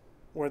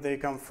 where they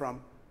come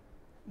from?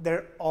 There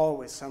are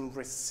always some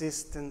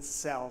resistant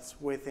cells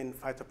within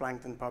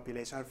phytoplankton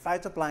population. And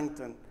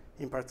phytoplankton,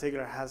 in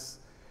particular, has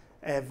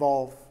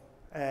evolved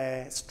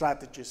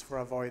strategies for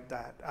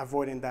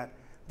avoiding that.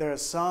 There are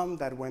some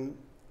that when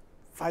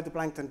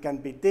phytoplankton can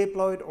be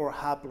diploid or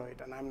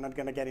haploid, and I'm not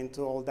going to get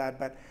into all that,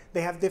 but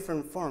they have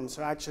different forms.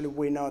 So actually,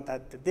 we know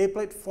that the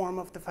diploid form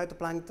of the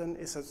phytoplankton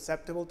is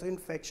susceptible to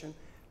infection.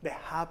 The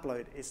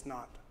haploid is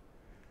not.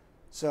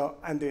 So,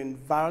 and in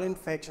viral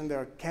infection, there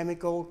are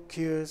chemical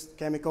cues,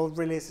 chemical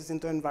releases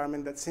into the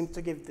environment that seem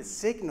to give the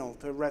signal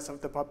to the rest of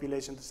the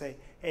population to say,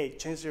 hey,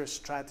 change your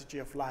strategy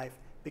of life,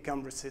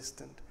 become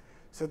resistant.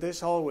 So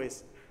there's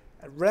always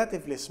a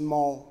relatively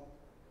small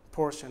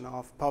portion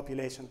of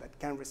population that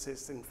can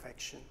resist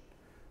infection.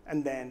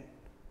 And then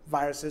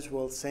viruses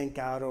will sink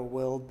out or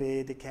will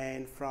be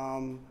decaying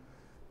from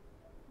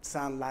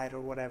sunlight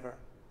or whatever.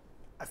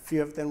 A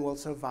few of them will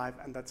survive,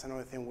 and that's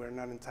another thing we're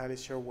not entirely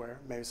sure where.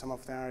 Maybe some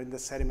of them are in the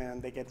sediment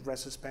and they get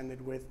resuspended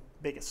with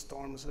big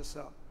storms or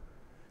so.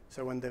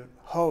 So when the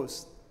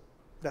host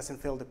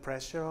doesn't feel the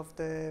pressure of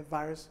the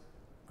virus,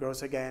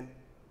 grows again,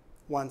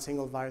 one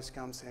single virus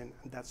comes in,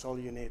 and that's all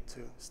you need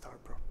to start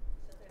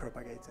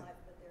propagating. Alive,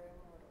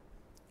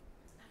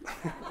 but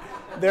they're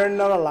immortal. They're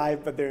not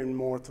alive, but they're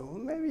immortal.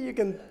 Maybe you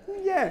can,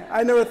 yeah,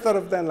 I never thought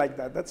of them like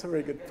that. That's a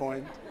very good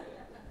point.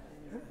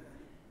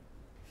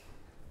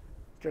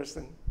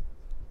 Kirsten.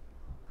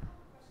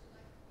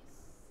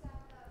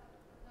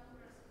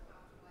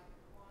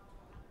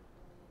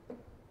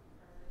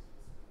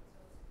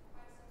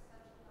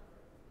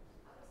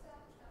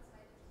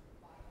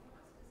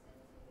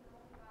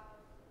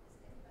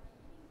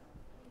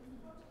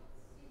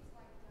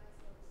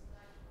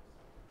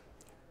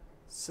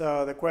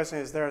 So the question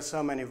is, there are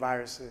so many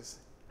viruses,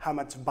 how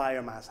much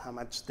biomass, how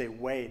much they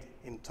weigh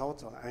in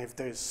total? And if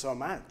there is so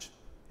much,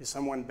 is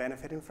someone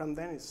benefiting from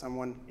them? Is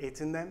someone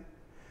eating them?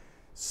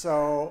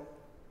 So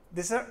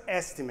these are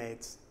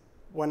estimates.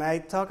 When I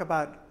talk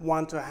about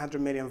 1 to 100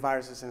 million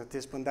viruses in a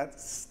teaspoon,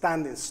 that's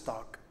standing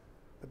stock.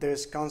 But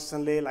there's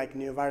constantly like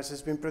new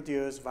viruses being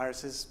produced,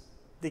 viruses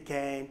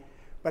decaying.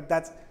 But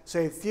that's, so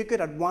if you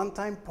could at one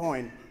time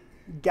point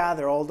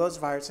gather all those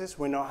viruses,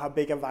 we know how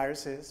big a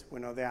virus is, we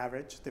know the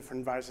average,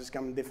 different viruses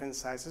come in different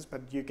sizes,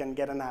 but you can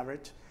get an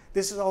average.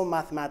 This is all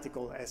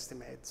mathematical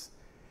estimates.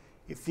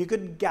 If you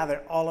could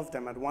gather all of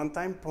them at one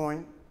time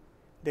point,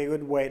 they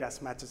would weigh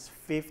as much as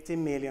 50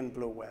 million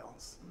blue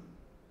whales.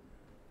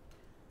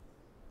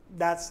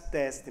 That's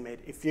the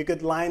estimate. If you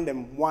could line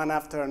them one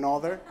after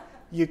another,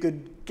 you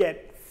could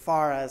get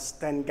far as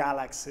 10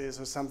 galaxies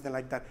or something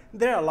like that.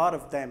 There are a lot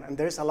of them, and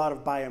there's a lot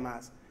of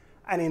biomass.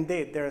 And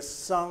indeed, there are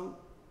some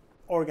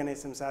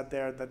organisms out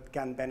there that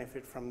can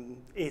benefit from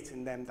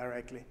eating them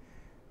directly.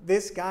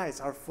 These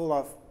guys are full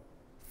of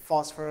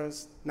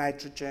phosphorus,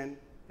 nitrogen.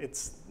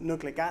 It's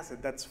nucleic acid,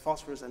 that's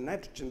phosphorus and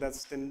nitrogen,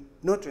 that's the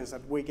nutrients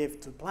that we give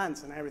to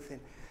plants and everything.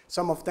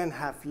 Some of them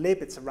have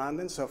lipids around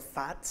them, so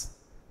fats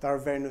that are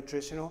very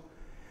nutritional.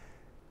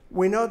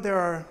 We know there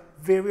are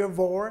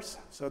virovores,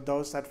 so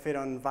those that feed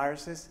on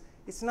viruses.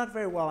 It's not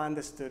very well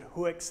understood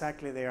who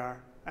exactly they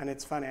are. And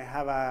it's funny, I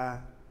have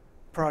a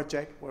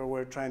project where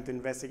we're trying to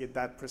investigate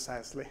that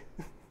precisely.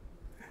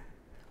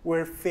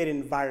 We're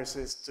feeding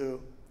viruses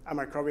to a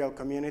microbial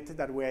community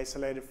that we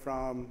isolated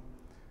from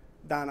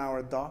down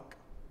our dock.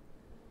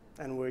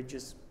 And we're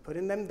just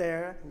putting them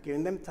there,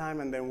 giving them time,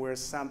 and then we're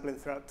sampling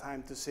throughout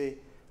time to see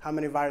how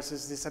many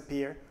viruses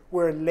disappear.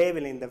 We're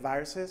labeling the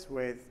viruses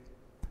with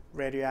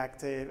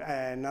radioactive,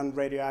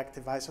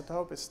 non-radioactive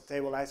isotopes,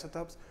 stable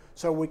isotopes,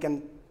 so we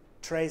can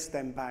trace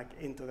them back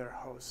into their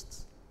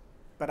hosts.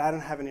 But I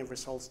don't have any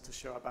results to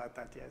show about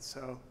that yet,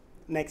 so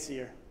next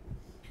year.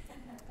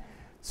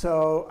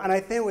 So, and I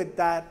think with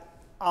that,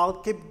 I'll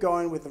keep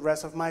going with the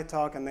rest of my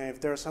talk, and then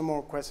if there are some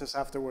more questions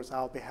afterwards,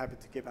 I'll be happy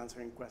to keep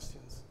answering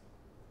questions.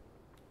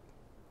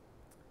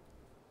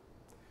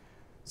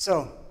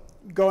 So,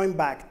 going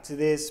back to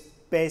this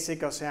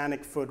basic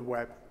oceanic food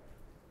web.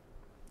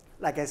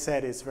 Like I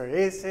said, it's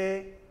very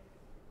easy.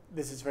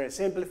 This is very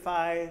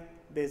simplified.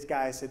 These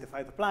guys eat the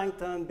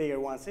phytoplankton, bigger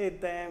ones eat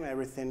them,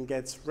 everything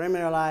gets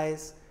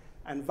remineralized,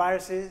 And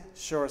viruses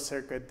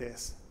short-circuit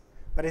this.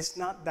 But it's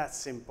not that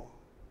simple.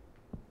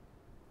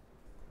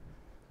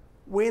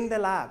 We in the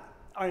lab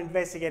are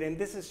investigating.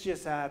 This is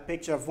just a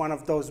picture of one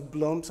of those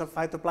blooms of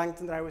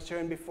phytoplankton that I was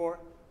showing before.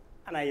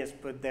 And I just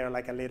put there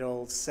like a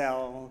little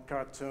cell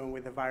cartoon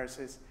with the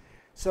viruses.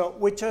 So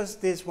we chose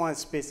this one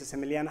species,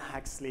 Emiliana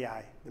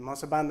huxleyi, the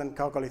most abundant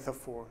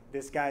coccolithophore.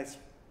 These guys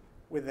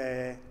with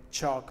the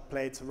chalk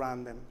plates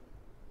around them.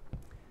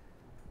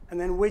 And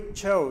then we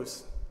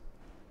chose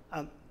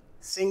a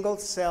single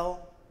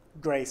cell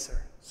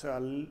grazer, so a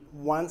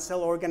one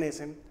cell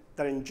organism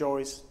that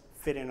enjoys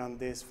feeding on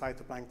this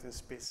phytoplankton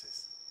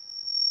species.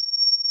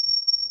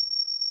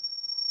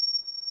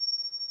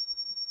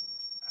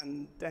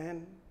 And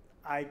then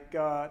I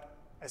got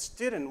a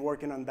student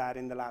working on that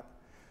in the lab.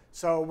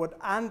 So what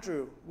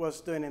Andrew was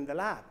doing in the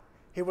lab,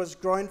 he was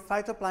growing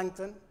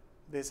phytoplankton,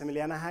 this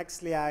Emiliana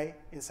huxleyi,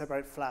 in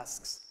separate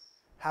flasks.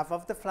 Half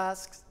of the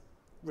flasks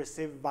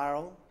received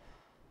viral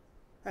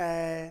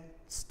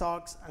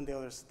stalks and the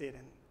others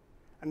didn't.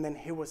 And then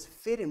he was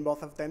feeding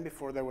both of them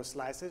before there was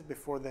lysis,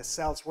 before the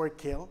cells were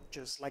killed,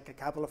 just like a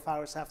couple of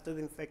hours after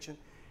the infection.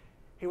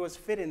 He was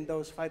feeding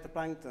those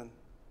phytoplankton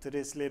to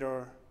this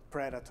little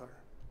predator.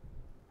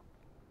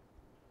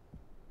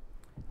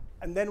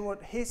 And then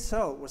what he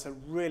saw was a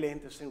really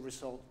interesting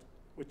result,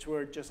 which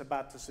we're just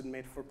about to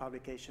submit for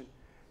publication.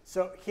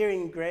 So here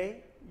in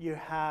gray, you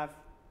have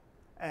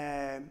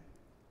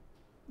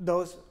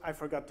those, I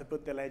forgot to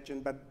put the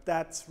legend, but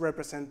that's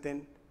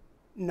representing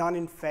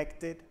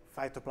non-infected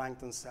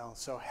phytoplankton cells,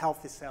 so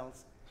healthy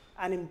cells.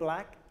 And in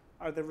black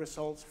are the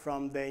results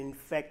from the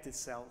infected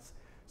cells.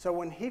 So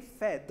when he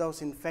fed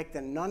those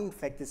infected and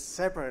non-infected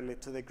separately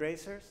to the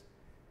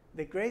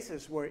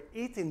grazers were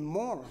eating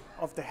more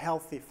of the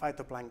healthy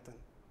phytoplankton.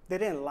 They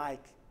didn't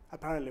like,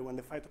 apparently, when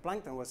the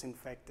phytoplankton was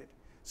infected.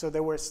 So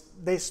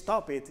they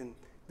stopped eating.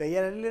 They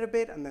ate a little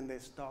bit and then they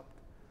stopped.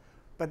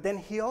 But then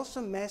he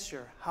also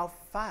measured how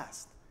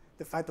fast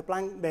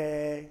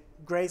the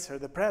grazer,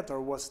 the predator,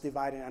 was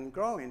dividing and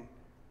growing.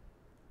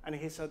 And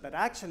he saw that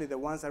actually the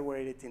ones that were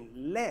eating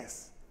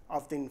less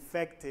of the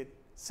infected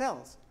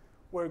cells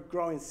were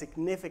growing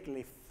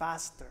significantly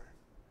faster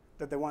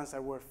than the ones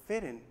that were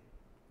feeding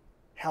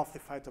healthy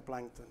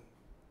phytoplankton.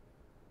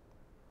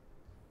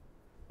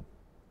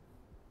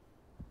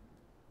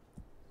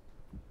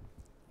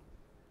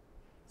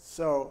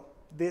 So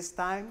this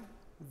time,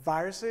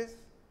 viruses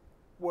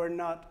were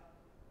not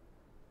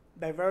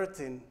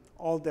diverting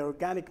all the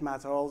organic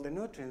matter, all the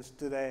nutrients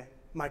to the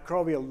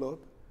microbial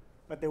loop,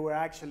 but they were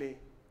actually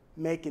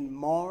making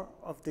more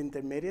of the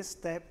intermediate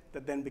step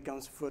that then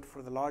becomes food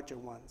for the larger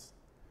ones.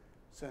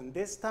 So in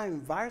this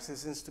time, viruses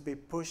seems to be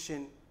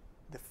pushing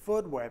the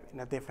food web in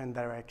a different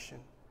direction.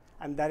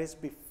 And that is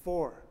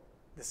before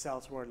the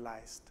cells were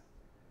lysed.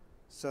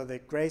 So the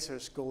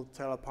grazers could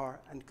tell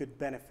apart and could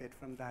benefit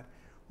from that.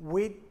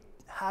 We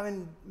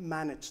haven't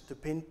managed to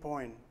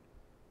pinpoint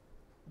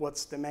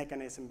what's the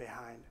mechanism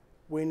behind.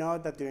 We know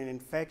that during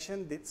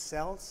infection, the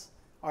cells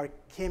are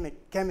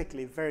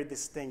chemically very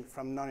distinct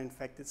from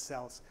non-infected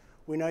cells.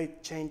 We know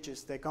it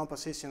changes the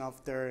composition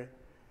of their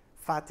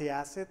fatty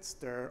acids,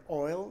 their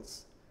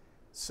oils.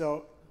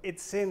 So it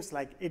seems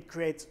like it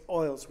creates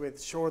oils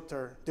with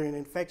shorter, during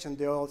infection,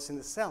 the oils in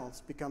the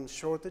cells become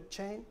shorter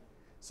chain,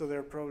 so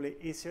they're probably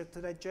easier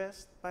to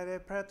digest by the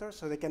predator,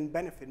 so they can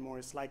benefit more.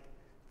 It's like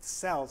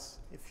cells,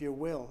 if you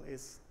will,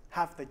 is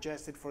half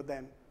digested for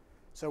them.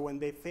 So when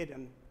they feed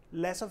on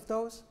less of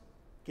those,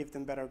 give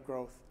them better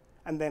growth.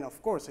 And then,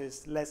 of course,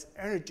 there's less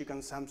energy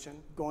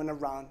consumption going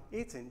around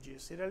eating. You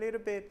eat a little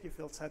bit, you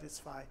feel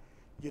satisfied,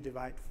 you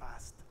divide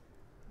fast.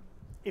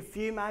 If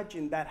you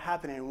imagine that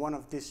happening in one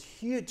of these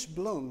huge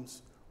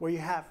blooms, where you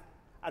have,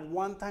 at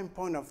one time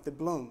point of the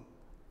bloom,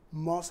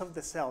 most of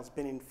the cells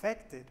being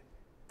infected,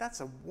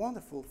 that's a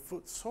wonderful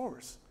food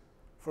source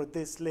for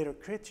these little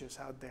creatures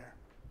out there.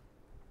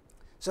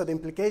 So the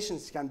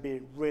implications can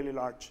be really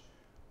large.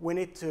 We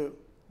need to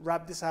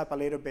wrap this up a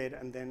little bit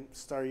and then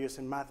start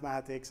using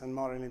mathematics and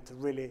modeling to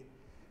really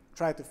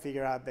try to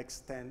figure out the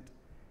extent.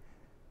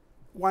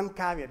 One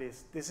caveat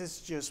is, this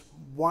is just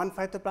one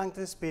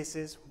phytoplankton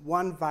species,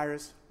 one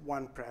virus,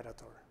 one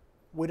predator.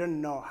 We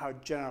don't know how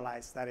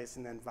generalized that is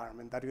in the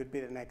environment. That would be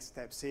the next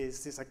step. See,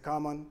 is this a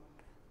common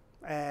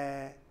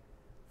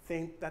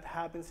thing that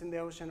happens in the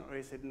ocean, or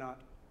is it not?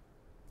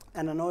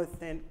 And another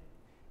thing,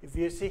 if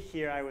you see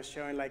here, I was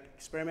showing like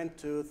experiment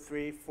 2,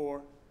 3,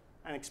 4,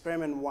 and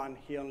experiment 1,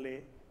 he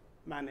only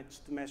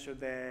managed to measure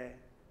the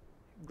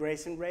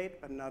grazing rate,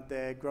 but not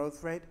the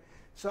growth rate.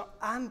 So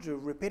Andrew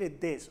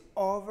repeated this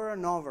over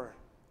and over,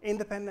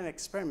 independent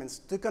experiments,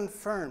 to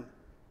confirm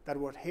that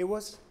what he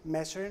was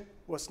measuring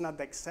was not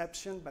the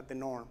exception, but the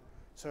norm.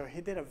 So he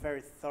did a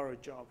very thorough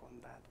job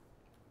on that.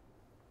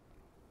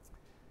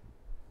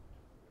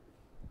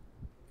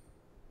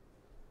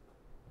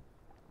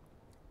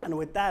 And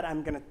with that,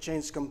 I'm going to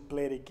change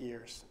completely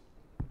gears.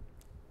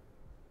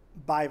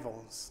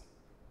 Bivalves.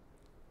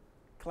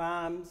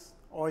 Clams,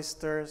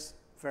 oysters,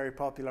 very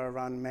popular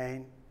around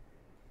Maine.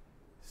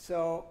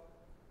 So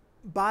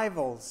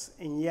bivalves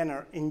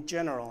in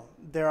general,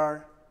 they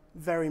are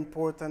very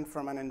important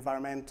from an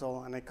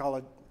environmental and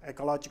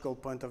ecological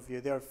point of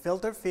view. They are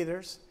filter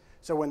feeders,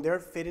 so when they're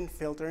feeding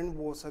filtering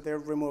water, they're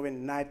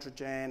removing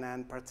nitrogen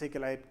and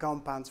particulate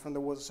compounds from the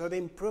water, so they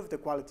improve the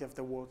quality of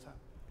the water.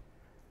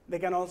 They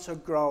can also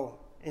grow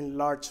in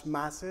large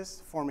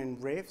masses, forming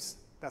reefs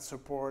that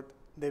support,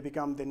 they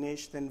become the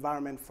niche, the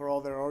environment for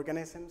other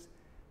organisms.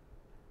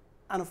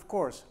 And of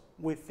course,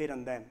 we feed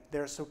on them.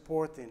 They're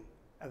supporting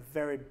a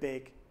very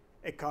big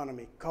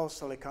economy,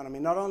 coastal economy,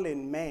 not only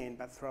in Maine,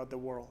 but throughout the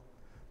world.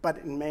 But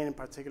in Maine in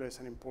particular is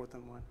an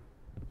important one.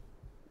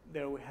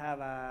 There we have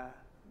a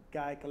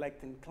guy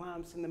collecting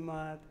clams in the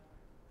mud.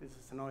 This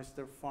is an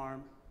oyster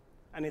farm.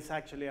 And it's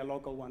actually a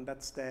local one.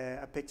 That's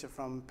a picture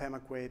from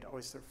Pemaquid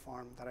Oyster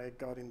Farm that I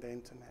got in the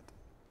internet.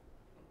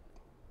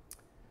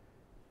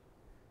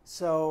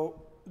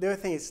 So the other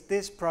thing is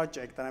this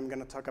project that I'm going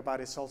to talk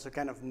about is also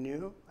kind of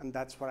new, and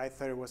that's what I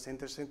thought it was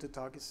interesting to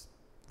talk. It's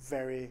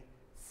very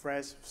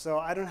fresh. So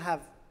I don't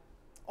have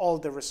all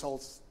the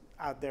results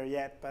out there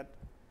yet, but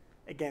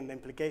again, the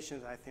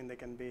implications, I think they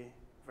can be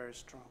very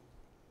strong.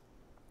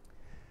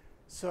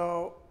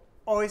 So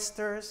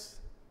oysters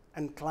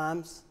and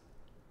clams,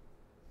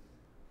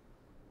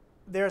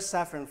 they're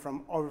suffering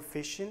from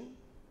overfishing.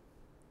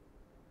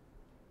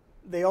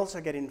 They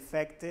also get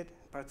infected,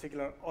 in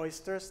particular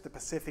oysters, the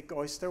Pacific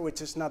oyster,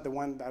 which is not the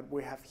one that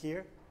we have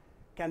here,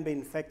 can be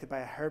infected by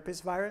a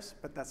herpes virus,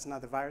 but that's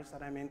not the virus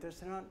that I'm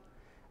interested in.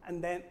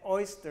 And then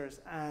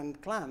oysters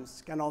and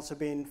clams can also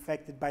be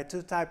infected by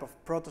two types of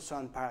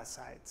protozoan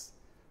parasites.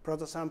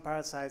 Protozoan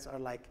parasites are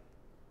like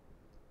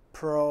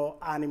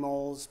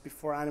pro-animals,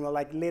 before-animal,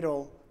 like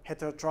little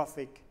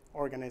heterotrophic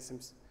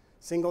organisms,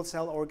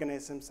 single-cell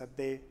organisms that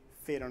they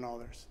feed on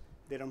others.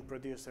 They don't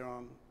produce their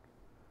own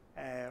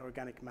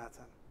organic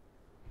matter.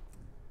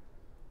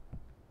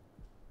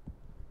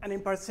 And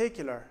in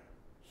particular,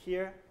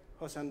 here,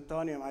 Jose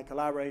Antonio, my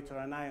collaborator,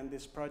 and I on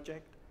this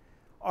project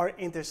are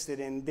interested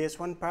in this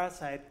one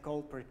parasite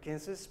called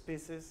Perkinsus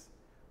species,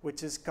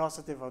 which is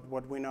causative of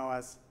what we know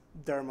as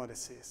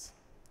dermodisease.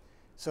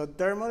 So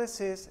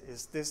dermodisease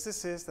is this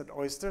disease that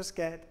oysters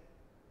get.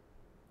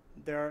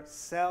 There are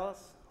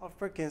cells of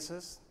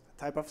Perkinsus, a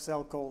type of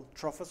cell called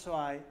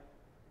trophozoai,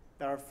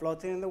 that are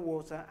floating in the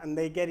water, and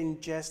they get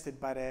ingested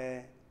by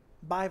the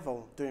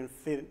bivalve during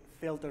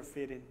filter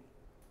feeding.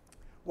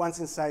 Once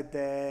inside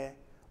the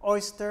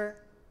oyster,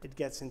 it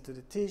gets into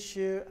the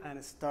tissue and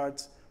it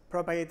starts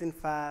propagating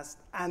fast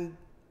and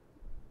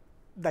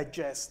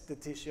digests the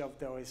tissue of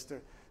the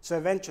oyster. So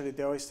eventually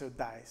the oyster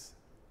dies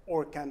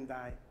or can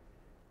die.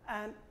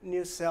 And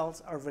new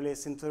cells are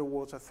released into the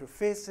water through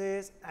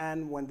feces,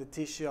 and when the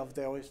tissue of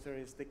the oyster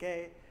is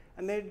decayed,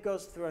 and then it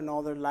goes through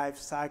another life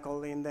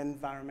cycle in the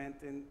environment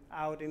and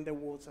out in the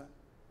water.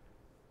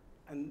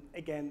 And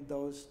again,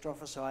 those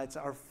trophozoites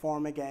are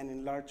formed again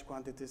in large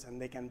quantities,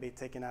 and they can be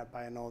taken up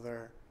by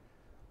another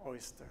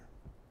oyster.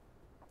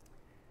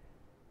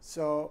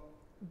 So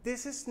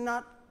this is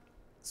not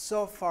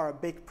so far a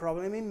big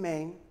problem in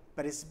Maine,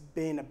 but it's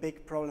been a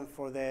big problem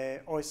for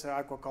the oyster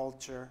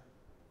aquaculture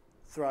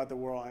throughout the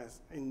world,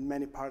 in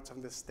many parts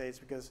of the States,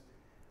 because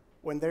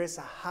when there is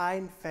a high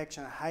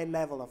infection, a high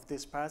level of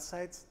these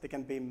parasites, there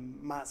can be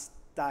mass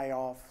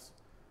die-offs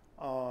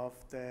of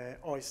the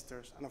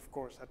oysters. And of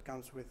course, that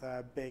comes with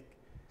a big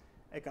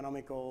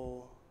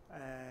economical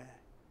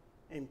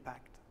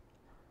impact.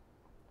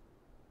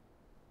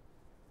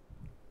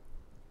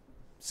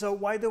 So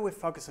why do we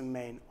focus on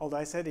Maine? Although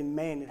I said in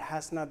Maine, it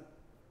has not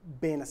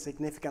been a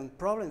significant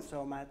problem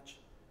so much.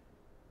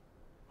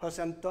 Jose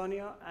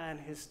Antonio and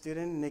his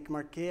student, Nick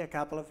Marquis, a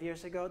couple of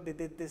years ago, they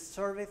did this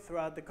survey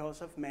throughout the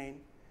coast of Maine.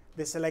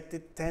 They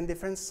selected 10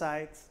 different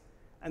sites,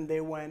 and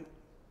they went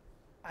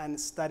and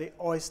studied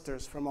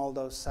oysters from all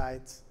those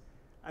sites.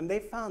 And they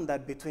found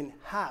that between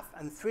half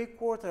and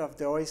 3/4 of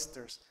the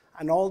oysters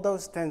and all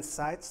those 10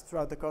 sites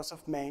throughout the coast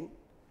of Maine,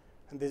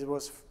 and this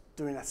was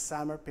during a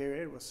summer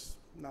period, it was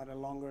not a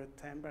longer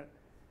time, but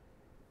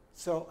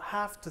so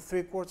half to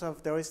 3/4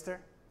 of the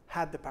oyster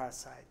had the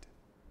parasite.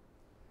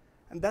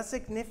 And that's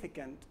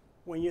significant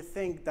when you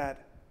think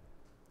that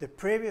the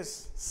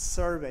previous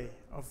survey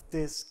of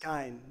this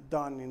kind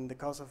done in the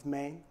coast of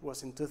Maine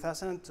was in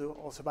 2002,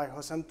 also by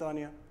Jose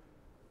Antonio.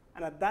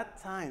 And at that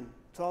time,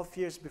 12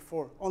 years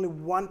before, only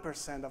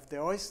 1% of the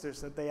oysters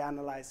that they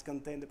analyzed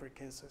contained the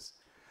Perkinsus.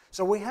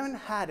 So we haven't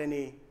had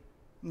any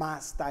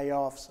mass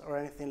die-offs or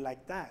anything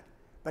like that.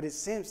 But it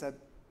seems that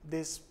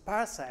this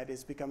parasite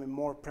is becoming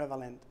more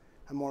prevalent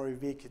and more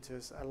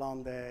ubiquitous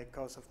along the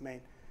coast of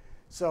Maine.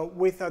 So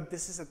we thought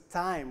this is a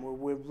time where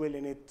we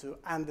really need to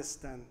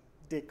understand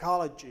the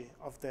ecology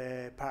of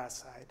the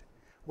parasite.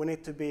 We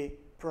need to be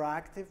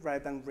proactive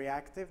rather than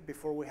reactive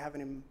before we have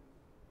any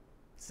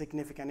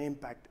significant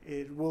impact.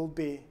 It will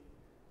be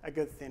a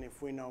good thing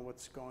if we know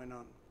what's going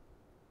on.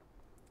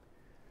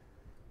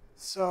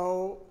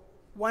 So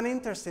one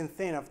interesting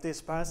thing of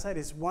this parasite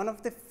is one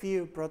of the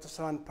few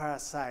protozoan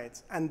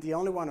parasites and the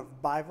only one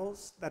of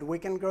bivalves that we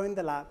can grow in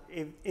the lab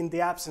in the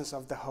absence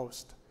of the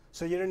host.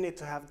 So you don't need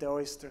to have the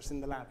oysters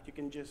in the lab. You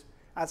can just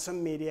add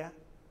some media,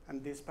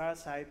 and this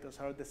parasite, those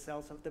are the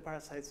cells of the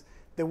parasites,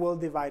 they will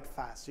divide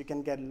fast. You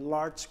can get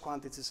large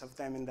quantities of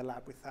them in the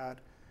lab without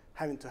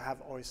having to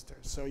have oysters.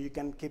 So you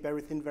can keep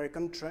everything very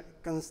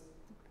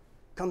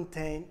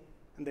contained,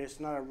 and there's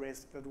not a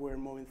risk that we're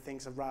moving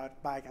things around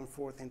back and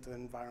forth into the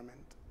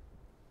environment.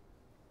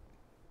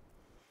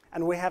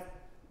 And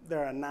there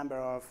are a number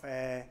of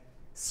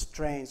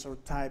strains or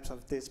types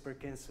of these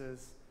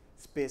Perkinsus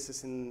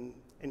species in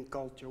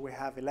culture. We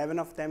have 11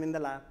 of them in the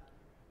lab.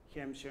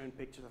 Here I'm showing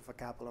pictures of a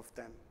couple of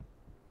them.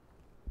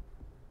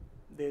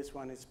 This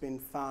one has been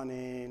found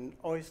in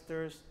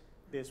oysters.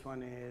 This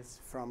one is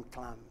from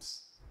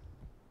clams.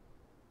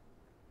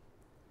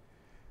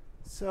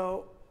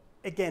 So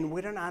again,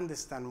 we don't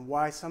understand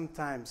why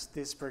sometimes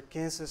this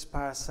Perkinsus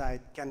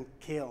parasite can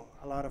kill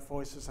a lot of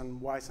oysters and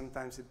why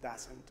sometimes it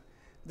doesn't.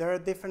 There are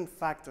different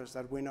factors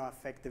that we know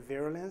affect the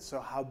virulence, so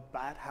how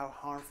bad, how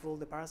harmful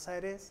the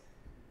parasite is.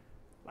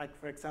 Like,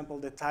 for example,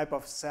 the type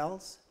of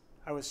cells.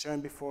 I was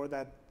showing before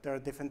that there are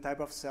different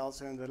types of cells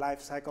during the life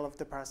cycle of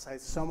the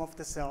parasite. Some of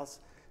the cells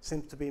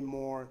seem to be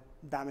more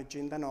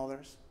damaging than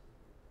others.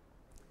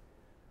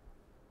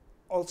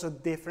 Also,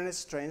 different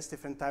strains,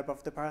 different type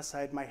of the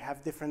parasite might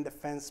have different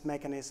defense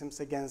mechanisms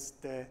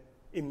against the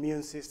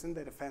immune system,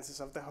 the defenses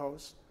of the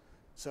host.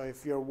 So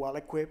if you're well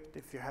equipped,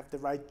 if you have the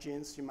right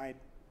genes, you might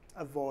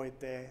avoid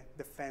the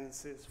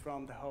defenses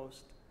from the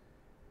host.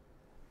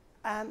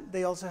 And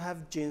they also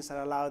have genes that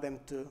allow them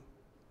to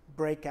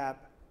break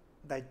up,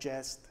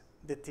 digest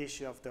the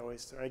tissue of the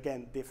oyster.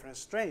 Again, different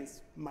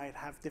strains might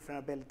have different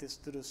abilities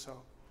to do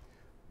so.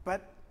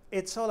 But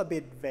it's all a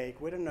bit vague.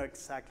 We don't know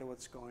exactly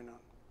what's going on.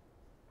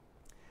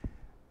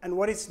 And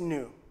what is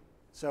new?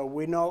 So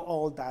we know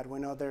all that. We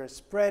know they're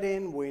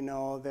spreading. We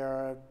know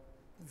they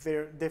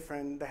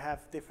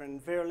have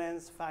different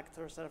virulence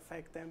factors that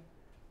affect them.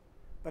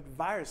 But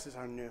viruses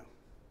are new.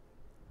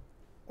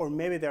 Or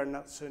maybe they're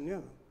not so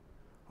new.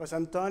 Jose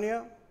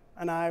Antonio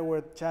and I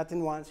were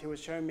chatting once. He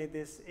was showing me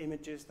these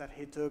images that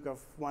he took of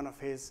one of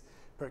his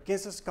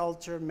Perkinsus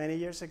culture many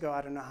years ago.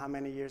 I don't know how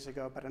many years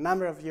ago, but a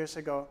number of years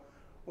ago,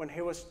 when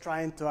he was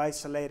trying to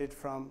isolate it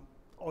from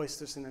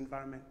oysters in the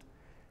environment.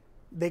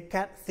 They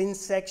cut thin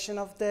section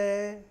of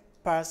the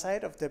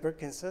parasite, of the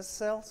Perkinsus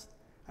cells,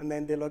 and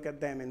then they look at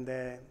them in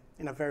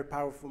a very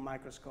powerful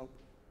microscope.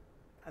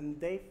 And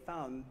they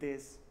found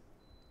these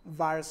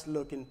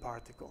virus-looking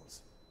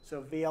particles.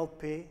 So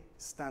VLP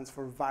stands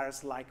for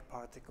virus-like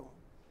particle.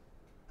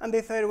 And they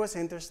thought it was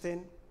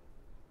interesting,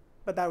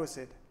 but that was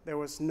it. There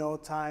was no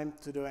time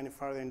to do any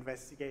further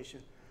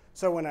investigation.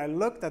 So when I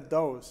looked at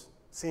those,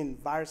 seeing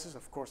viruses,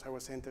 of course I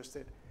was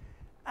interested.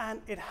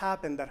 And it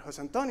happened that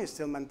Jose Antonio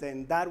still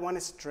maintained that one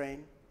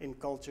strain in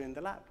culture in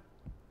the lab.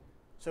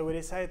 So we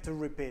decided to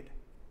repeat.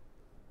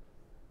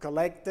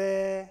 Collect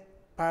the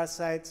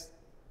parasites,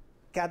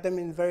 cut them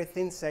in very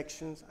thin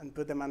sections, and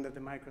put them under the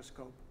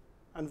microscope.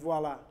 And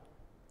voila,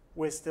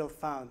 we still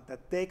found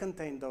that they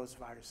contain those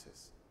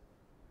viruses.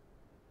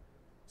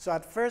 So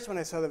at first when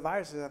I saw the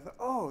viruses, I thought,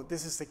 oh,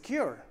 this is the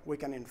cure. We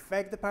can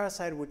infect the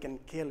parasite, we can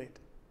kill it,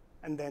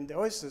 and then the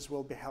oysters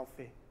will be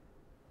healthy.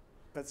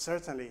 But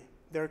certainly,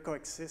 they're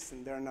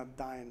coexisting, they're not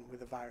dying with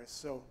the virus.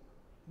 So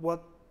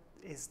what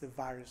is the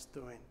virus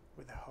doing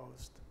with the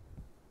host?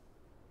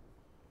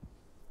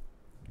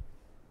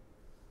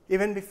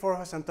 Even before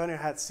Jose Antonio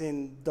had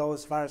seen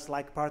those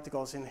virus-like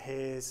particles in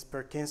his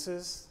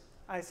Perkinsus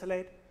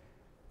isolate,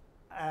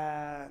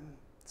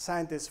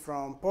 scientists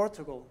from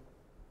Portugal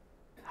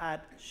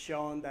had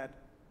shown that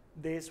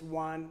this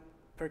one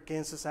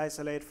Perkinsus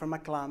isolate from a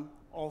clam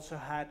also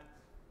had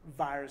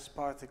virus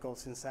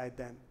particles inside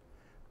them.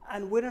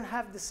 And we don't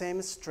have the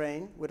same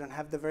strain, we don't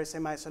have the very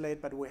same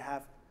isolate, but we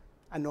have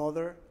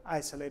another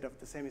isolate of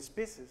the same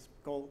species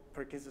called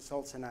Perkinsus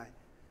olseni.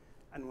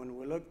 And when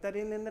we looked at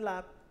it in the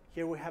lab,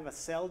 here we have a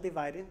cell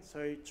dividing,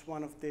 so each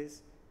one of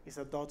these is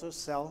a daughter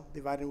cell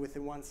dividing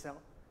within one cell.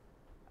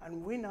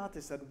 And we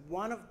noticed that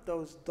one of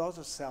those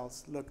daughter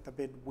cells looked a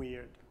bit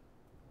weird.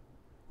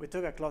 We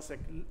took a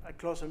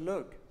closer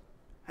look,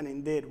 and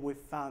indeed we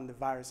found the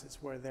viruses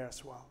were there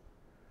as well.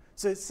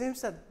 So it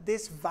seems that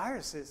these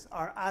viruses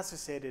are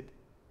associated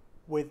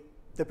with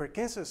the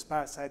Perkinsus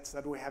parasites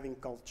that we have in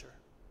culture.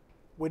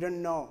 We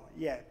don't know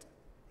yet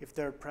if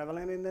they're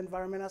prevalent in the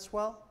environment as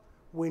well.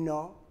 We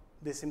know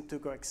they seem to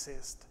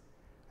coexist.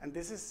 And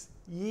this is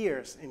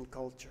years in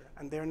culture,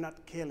 and they're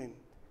not killing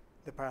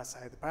the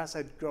parasite. The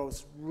parasite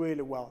grows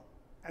really well,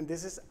 and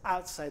this is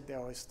outside the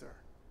oyster.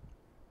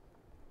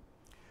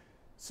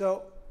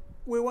 So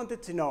we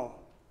wanted to know,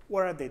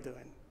 what are they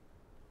doing?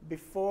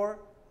 Before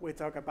we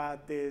talk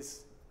about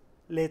this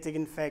lytic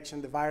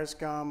infection, the virus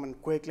comes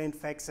and quickly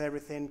infects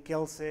everything,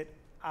 kills it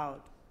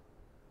out.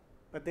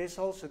 But there's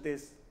also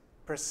this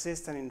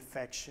persistent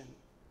infection,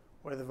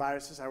 where the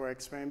viruses, I was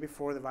explaining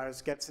before, the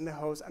virus gets in the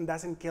host and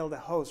doesn't kill the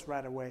host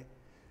right away.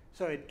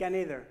 So it can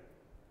either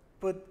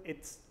put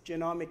its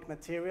genomic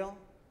material,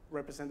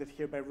 represented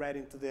here by red,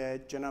 into the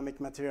genomic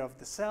material of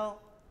the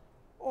cell,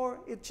 or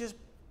it just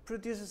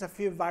produces a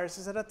few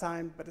viruses at a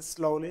time, but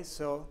slowly,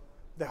 so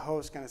the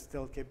host can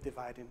still keep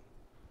dividing.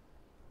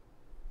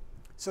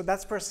 So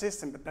that's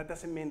persistent, but that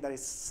doesn't mean that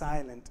it's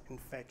silent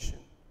infection.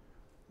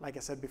 Like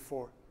I said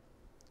before,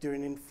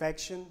 during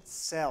infection,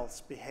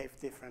 cells behave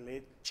differently.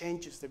 It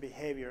changes the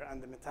behavior and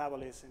the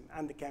metabolism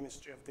and the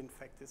chemistry of the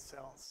infected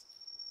cells.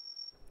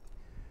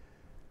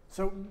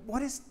 So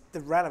what is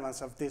the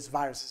relevance of these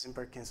viruses in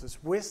Parkinson's?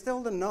 We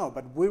still don't know,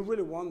 but we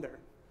really wonder.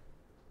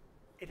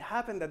 It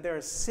happened that there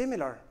are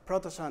similar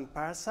protozoan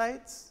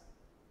parasites,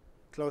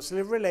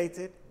 closely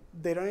related.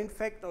 They don't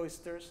infect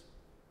oysters,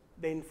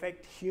 they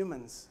infect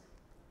humans.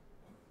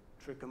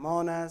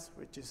 Trichomonas,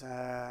 which is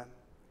a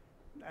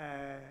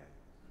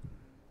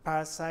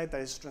parasite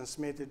that is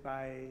transmitted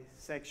by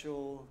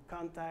sexual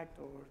contact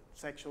or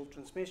sexual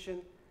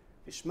transmission.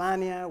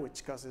 Leishmania,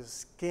 which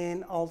causes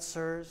skin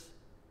ulcers.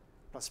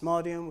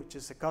 Plasmodium, which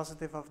is a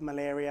causative of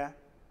malaria.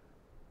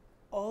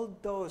 All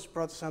those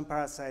protozoan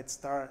parasites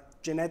that are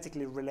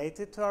genetically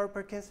related to our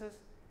Parkinson's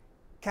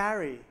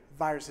carry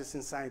viruses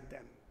inside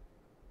them.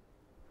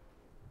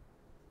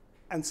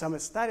 And some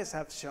studies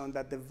have shown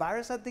that the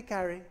virus that they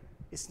carry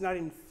is not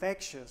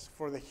infectious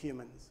for the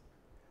humans,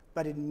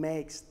 but it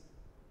makes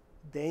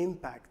the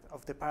impact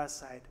of the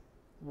parasite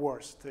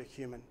worse to the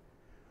human.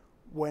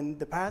 When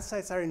the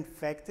parasites are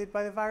infected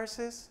by the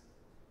viruses,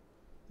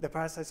 the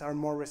parasites are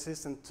more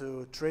resistant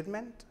to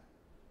treatment,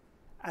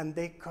 and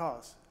they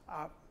cause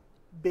a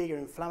bigger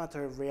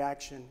inflammatory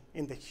reaction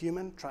in the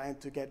human, trying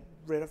to get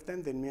rid of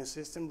them. The immune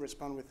system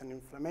responds with an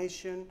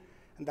inflammation,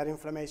 and that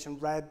inflammation,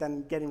 rather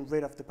than getting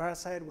rid of the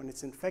parasite when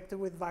it's infected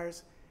with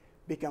virus,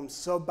 becomes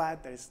so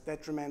bad that it's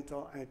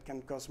detrimental and it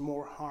can cause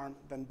more harm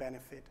than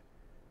benefit.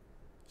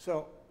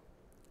 So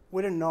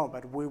we don't know,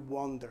 but we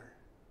wonder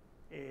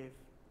if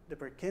the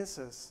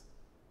Parkinson's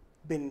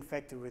being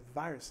infected with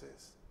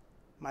viruses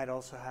might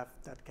also have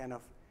that kind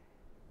of,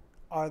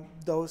 are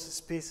those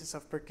species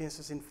of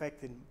Parkinson's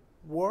infected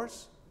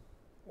worse,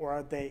 or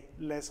are they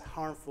less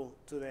harmful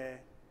to the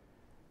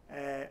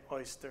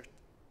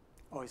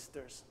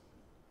oysters?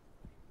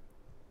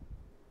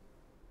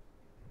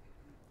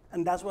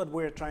 And that's what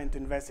we're trying to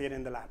investigate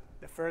in the lab.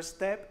 The first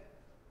step,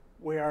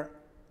 we are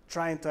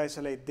trying to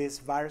isolate these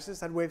viruses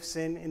that we've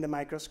seen in the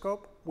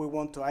microscope. We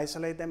want to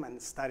isolate them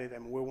and study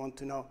them. We want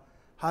to know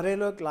how they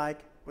look like,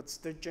 what's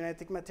their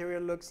genetic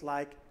material looks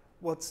like,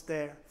 what's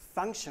their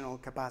functional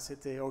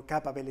capacity or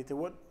capability,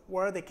 what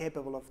are they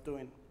capable of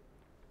doing.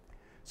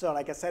 So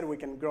like I said, we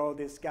can grow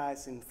these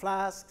guys in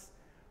flasks.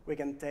 We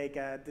can take,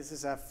 this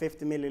is a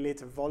 50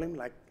 milliliter volume,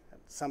 like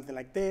something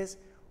like this.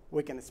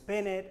 We can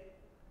spin it,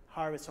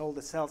 harvest all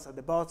the cells at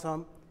the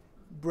bottom,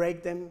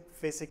 break them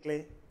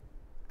physically,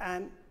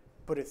 and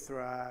put it through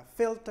a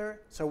filter,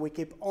 so we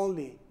keep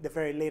only the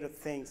very little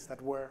things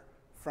that were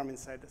from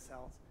inside the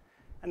cells.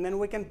 And then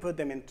we can put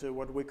them into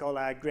what we call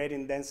a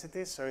gradient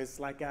density, so it's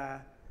like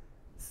a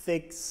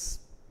thick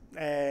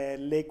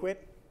liquid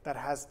that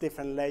has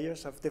different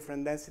layers of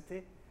different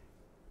density.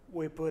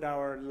 We put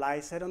our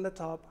lysate on the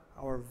top,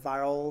 our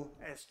viral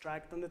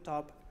extract on the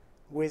top,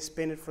 we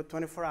spin it for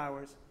 24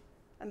 hours,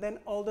 and then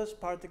all those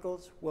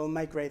particles will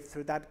migrate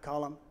through that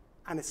column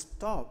and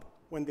stop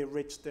when they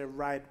reach the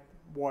right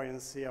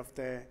buoyancy of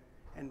the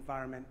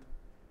environment.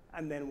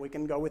 And then we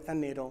can go with a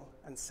needle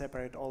and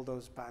separate all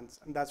those bands.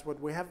 And that's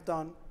what we have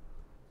done.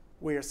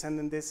 We are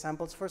sending these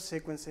samples for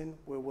sequencing.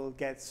 We will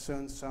get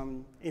soon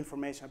some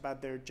information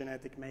about their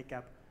genetic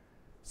makeup.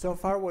 So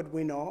far what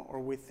we know, or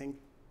we think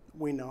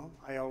we know,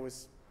 I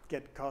always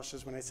get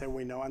cautious when I say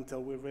we know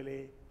until we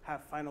really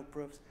have final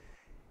proofs.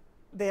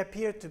 They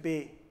appear to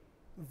be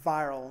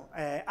viral,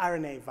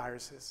 RNA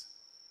viruses.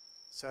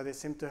 So they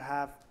seem to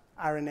have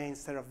RNA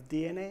instead of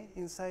DNA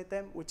inside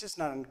them, which is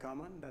not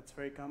uncommon, that's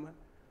very common.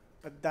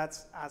 But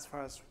that's as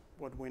far as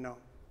what we know.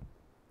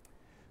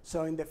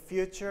 So in the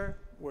future,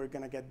 we're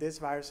going to get these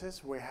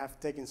viruses. We have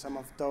taken some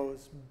of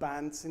those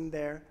bands in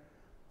there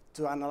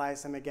to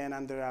analyze them again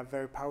under a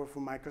very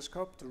powerful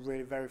microscope to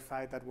really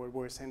verify that what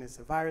we're seeing is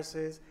the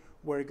viruses.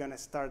 We're going to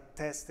start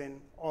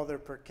testing other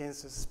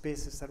Parkinson's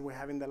species that we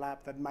have in the lab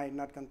that might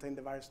not contain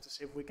the virus to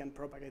see if we can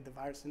propagate the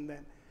virus in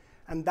them.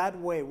 And that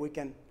way, we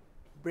can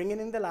bring it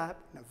in the lab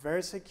in a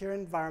very secure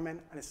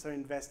environment and start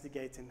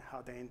investigating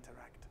how they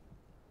interact.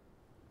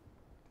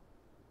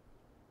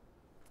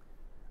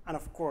 And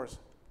of course,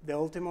 the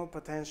ultimate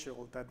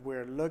potential that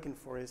we're looking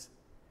for is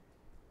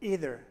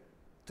either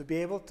to be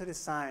able to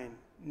design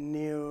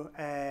new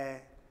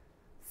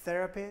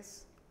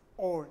therapies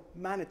or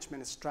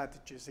management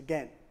strategies.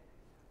 Again,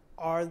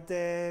 are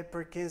the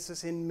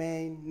Parkinson's in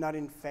Maine not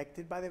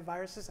infected by the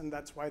viruses, and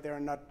that's why they're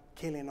not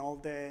killing all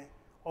the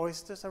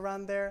oysters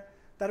around there?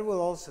 That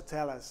will also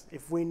tell us,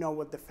 if we know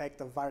what the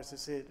effect of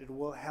viruses is, it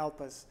will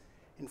help us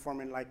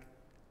informing like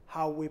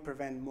how we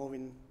prevent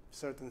moving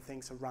certain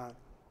things around.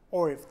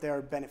 Or if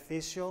they're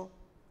beneficial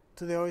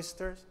to the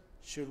oysters,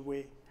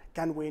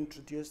 can we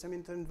introduce them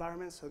into the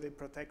environment so they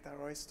protect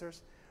our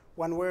oysters?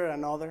 One way or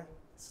another,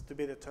 it's to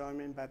be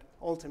determined, but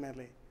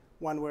ultimately,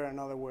 one way or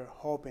another, we're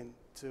hoping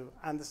to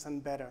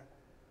understand better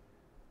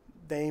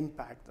the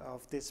impact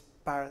of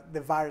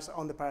the virus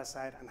on the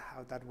parasite and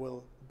how that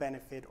will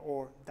benefit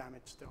or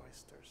damage the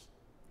oysters.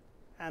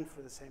 And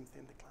for the same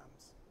thing, the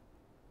clams.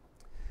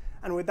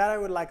 And with that, I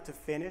would like to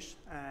finish.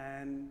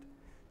 And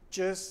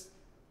just,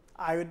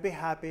 I would be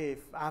happy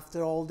if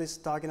after all this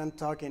talking and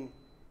talking,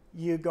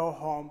 you go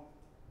home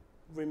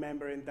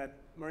remembering that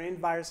marine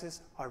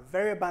viruses are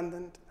very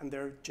abundant and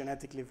they're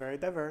genetically very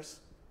diverse.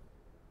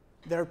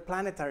 They're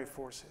planetary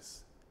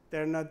forces.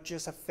 They're not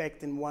just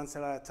affecting one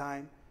cell at a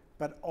time,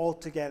 but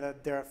altogether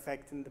they're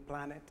affecting the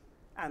planet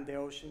and the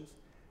oceans.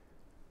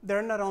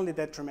 They're not only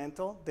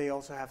detrimental, they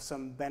also have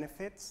some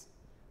benefits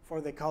for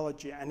the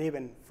ecology and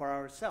even for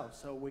ourselves.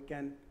 So we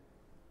can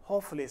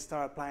hopefully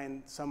start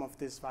applying some of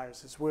these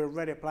viruses. We're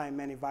already applying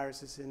many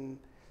viruses in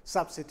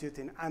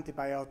substituting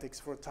antibiotics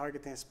for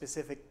targeting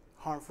specific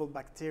harmful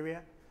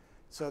bacteria.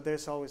 So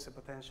there's always a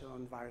potential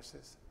on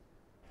viruses.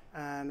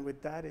 And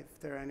with that, if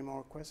there are any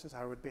more questions,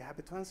 I would be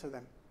happy to answer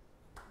them.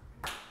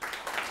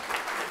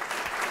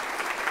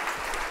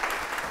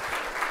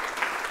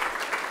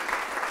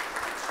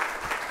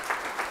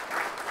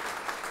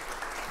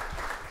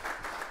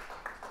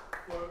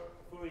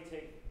 Before we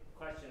take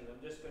questions, I'm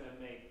just going to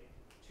make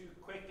two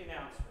quick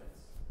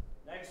announcements.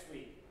 Next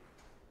week,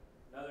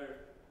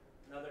 another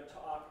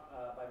talk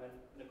by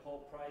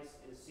Nicole Price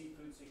is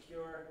Seafood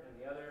Secure, and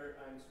the other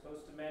I'm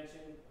supposed to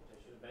mention, which I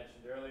should have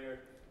mentioned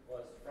earlier,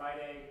 was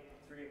Friday,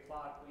 3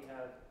 o'clock. We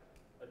have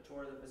a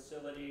tour of the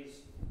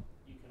facilities.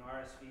 You can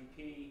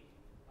RSVP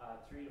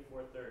 3 to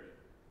 4:30.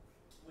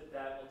 With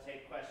that, we'll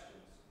take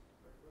questions.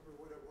 Remember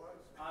what it was?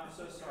 I'm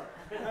so sorry.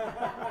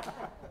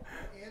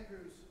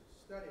 Andrew's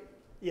study,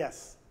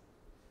 Yes.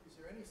 is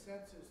there any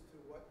sense as to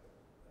what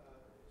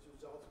his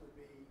results would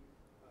be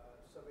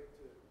subject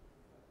to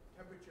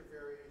temperature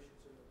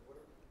variations in the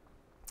water?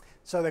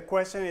 So the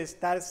question is,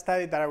 that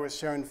study that I was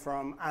showing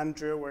from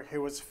Andrew, where he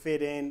was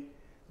feeding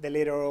the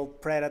littoral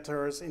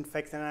predators,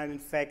 infected and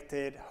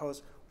uninfected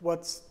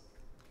hosts,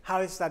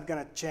 how is that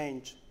going to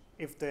change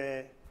if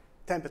the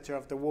temperature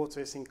of the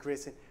water is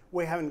increasing?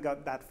 We haven't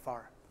got that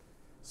far.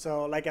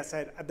 So like I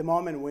said, at the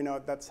moment we know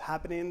that's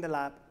happening in the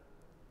lab.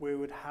 We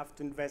would have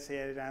to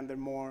investigate it under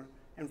more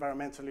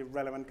environmentally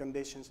relevant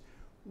conditions.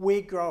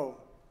 We grow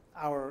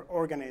our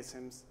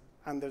organisms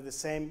under the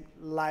same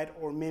light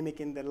or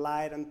mimicking the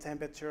light and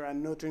temperature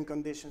and nutrient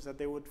conditions that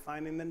they would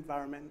find in the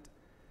environment.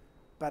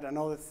 But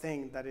another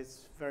thing that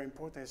is very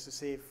important is to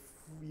see if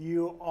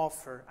you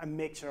offer a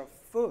mixture of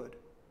food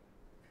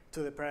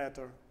to the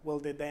predator, will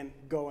they then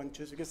go and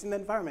choose? Because in the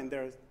environment,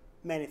 there are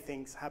many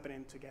things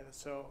happening together.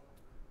 So,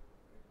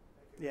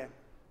 yeah.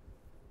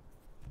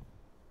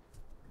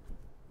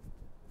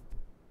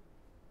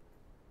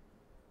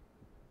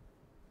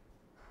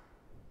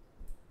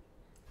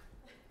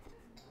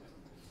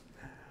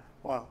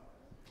 Wow.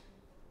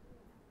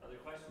 Other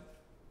questions?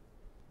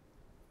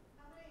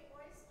 How many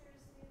oysters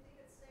do you think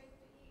it's safe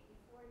to eat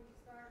before you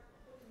start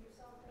putting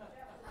yourself in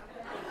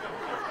jeopardy?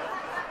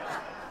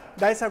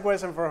 That's a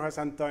question for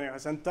Jose Antonio.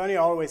 Jose Antonio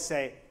always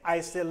say,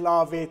 I still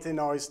love eating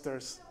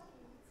oysters.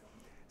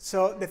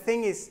 So the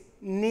thing is,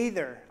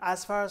 neither,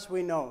 as far as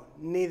we know,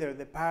 neither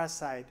the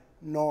parasite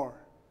nor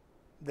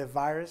the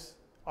virus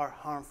are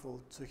harmful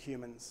to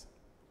humans.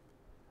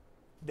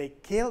 They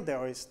kill the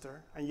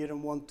oyster, and you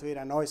don't want to eat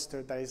an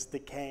oyster that is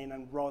decaying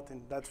and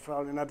rotten. That's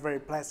probably not very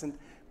pleasant.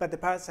 But the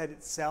parasite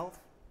itself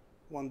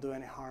won't do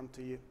any harm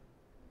to you.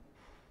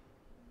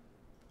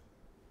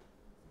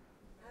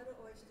 How do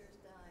oysters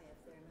die if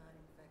they're not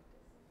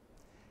infected?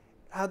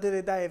 How do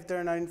they die if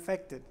they're not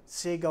infected?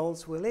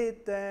 Seagulls will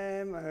eat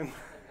them, and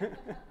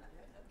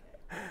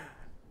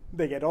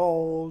they get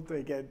old,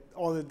 they get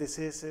other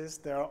diseases.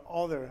 There are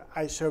other,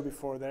 I showed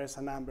before, there's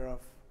a number of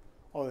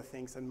other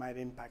things that might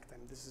impact them.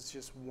 This is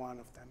just one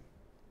of them.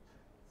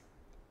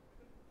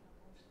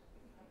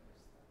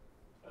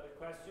 Other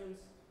questions?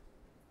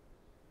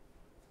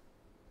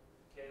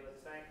 Okay,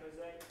 let's thank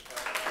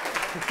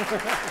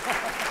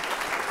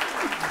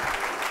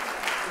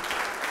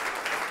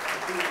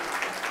Jose.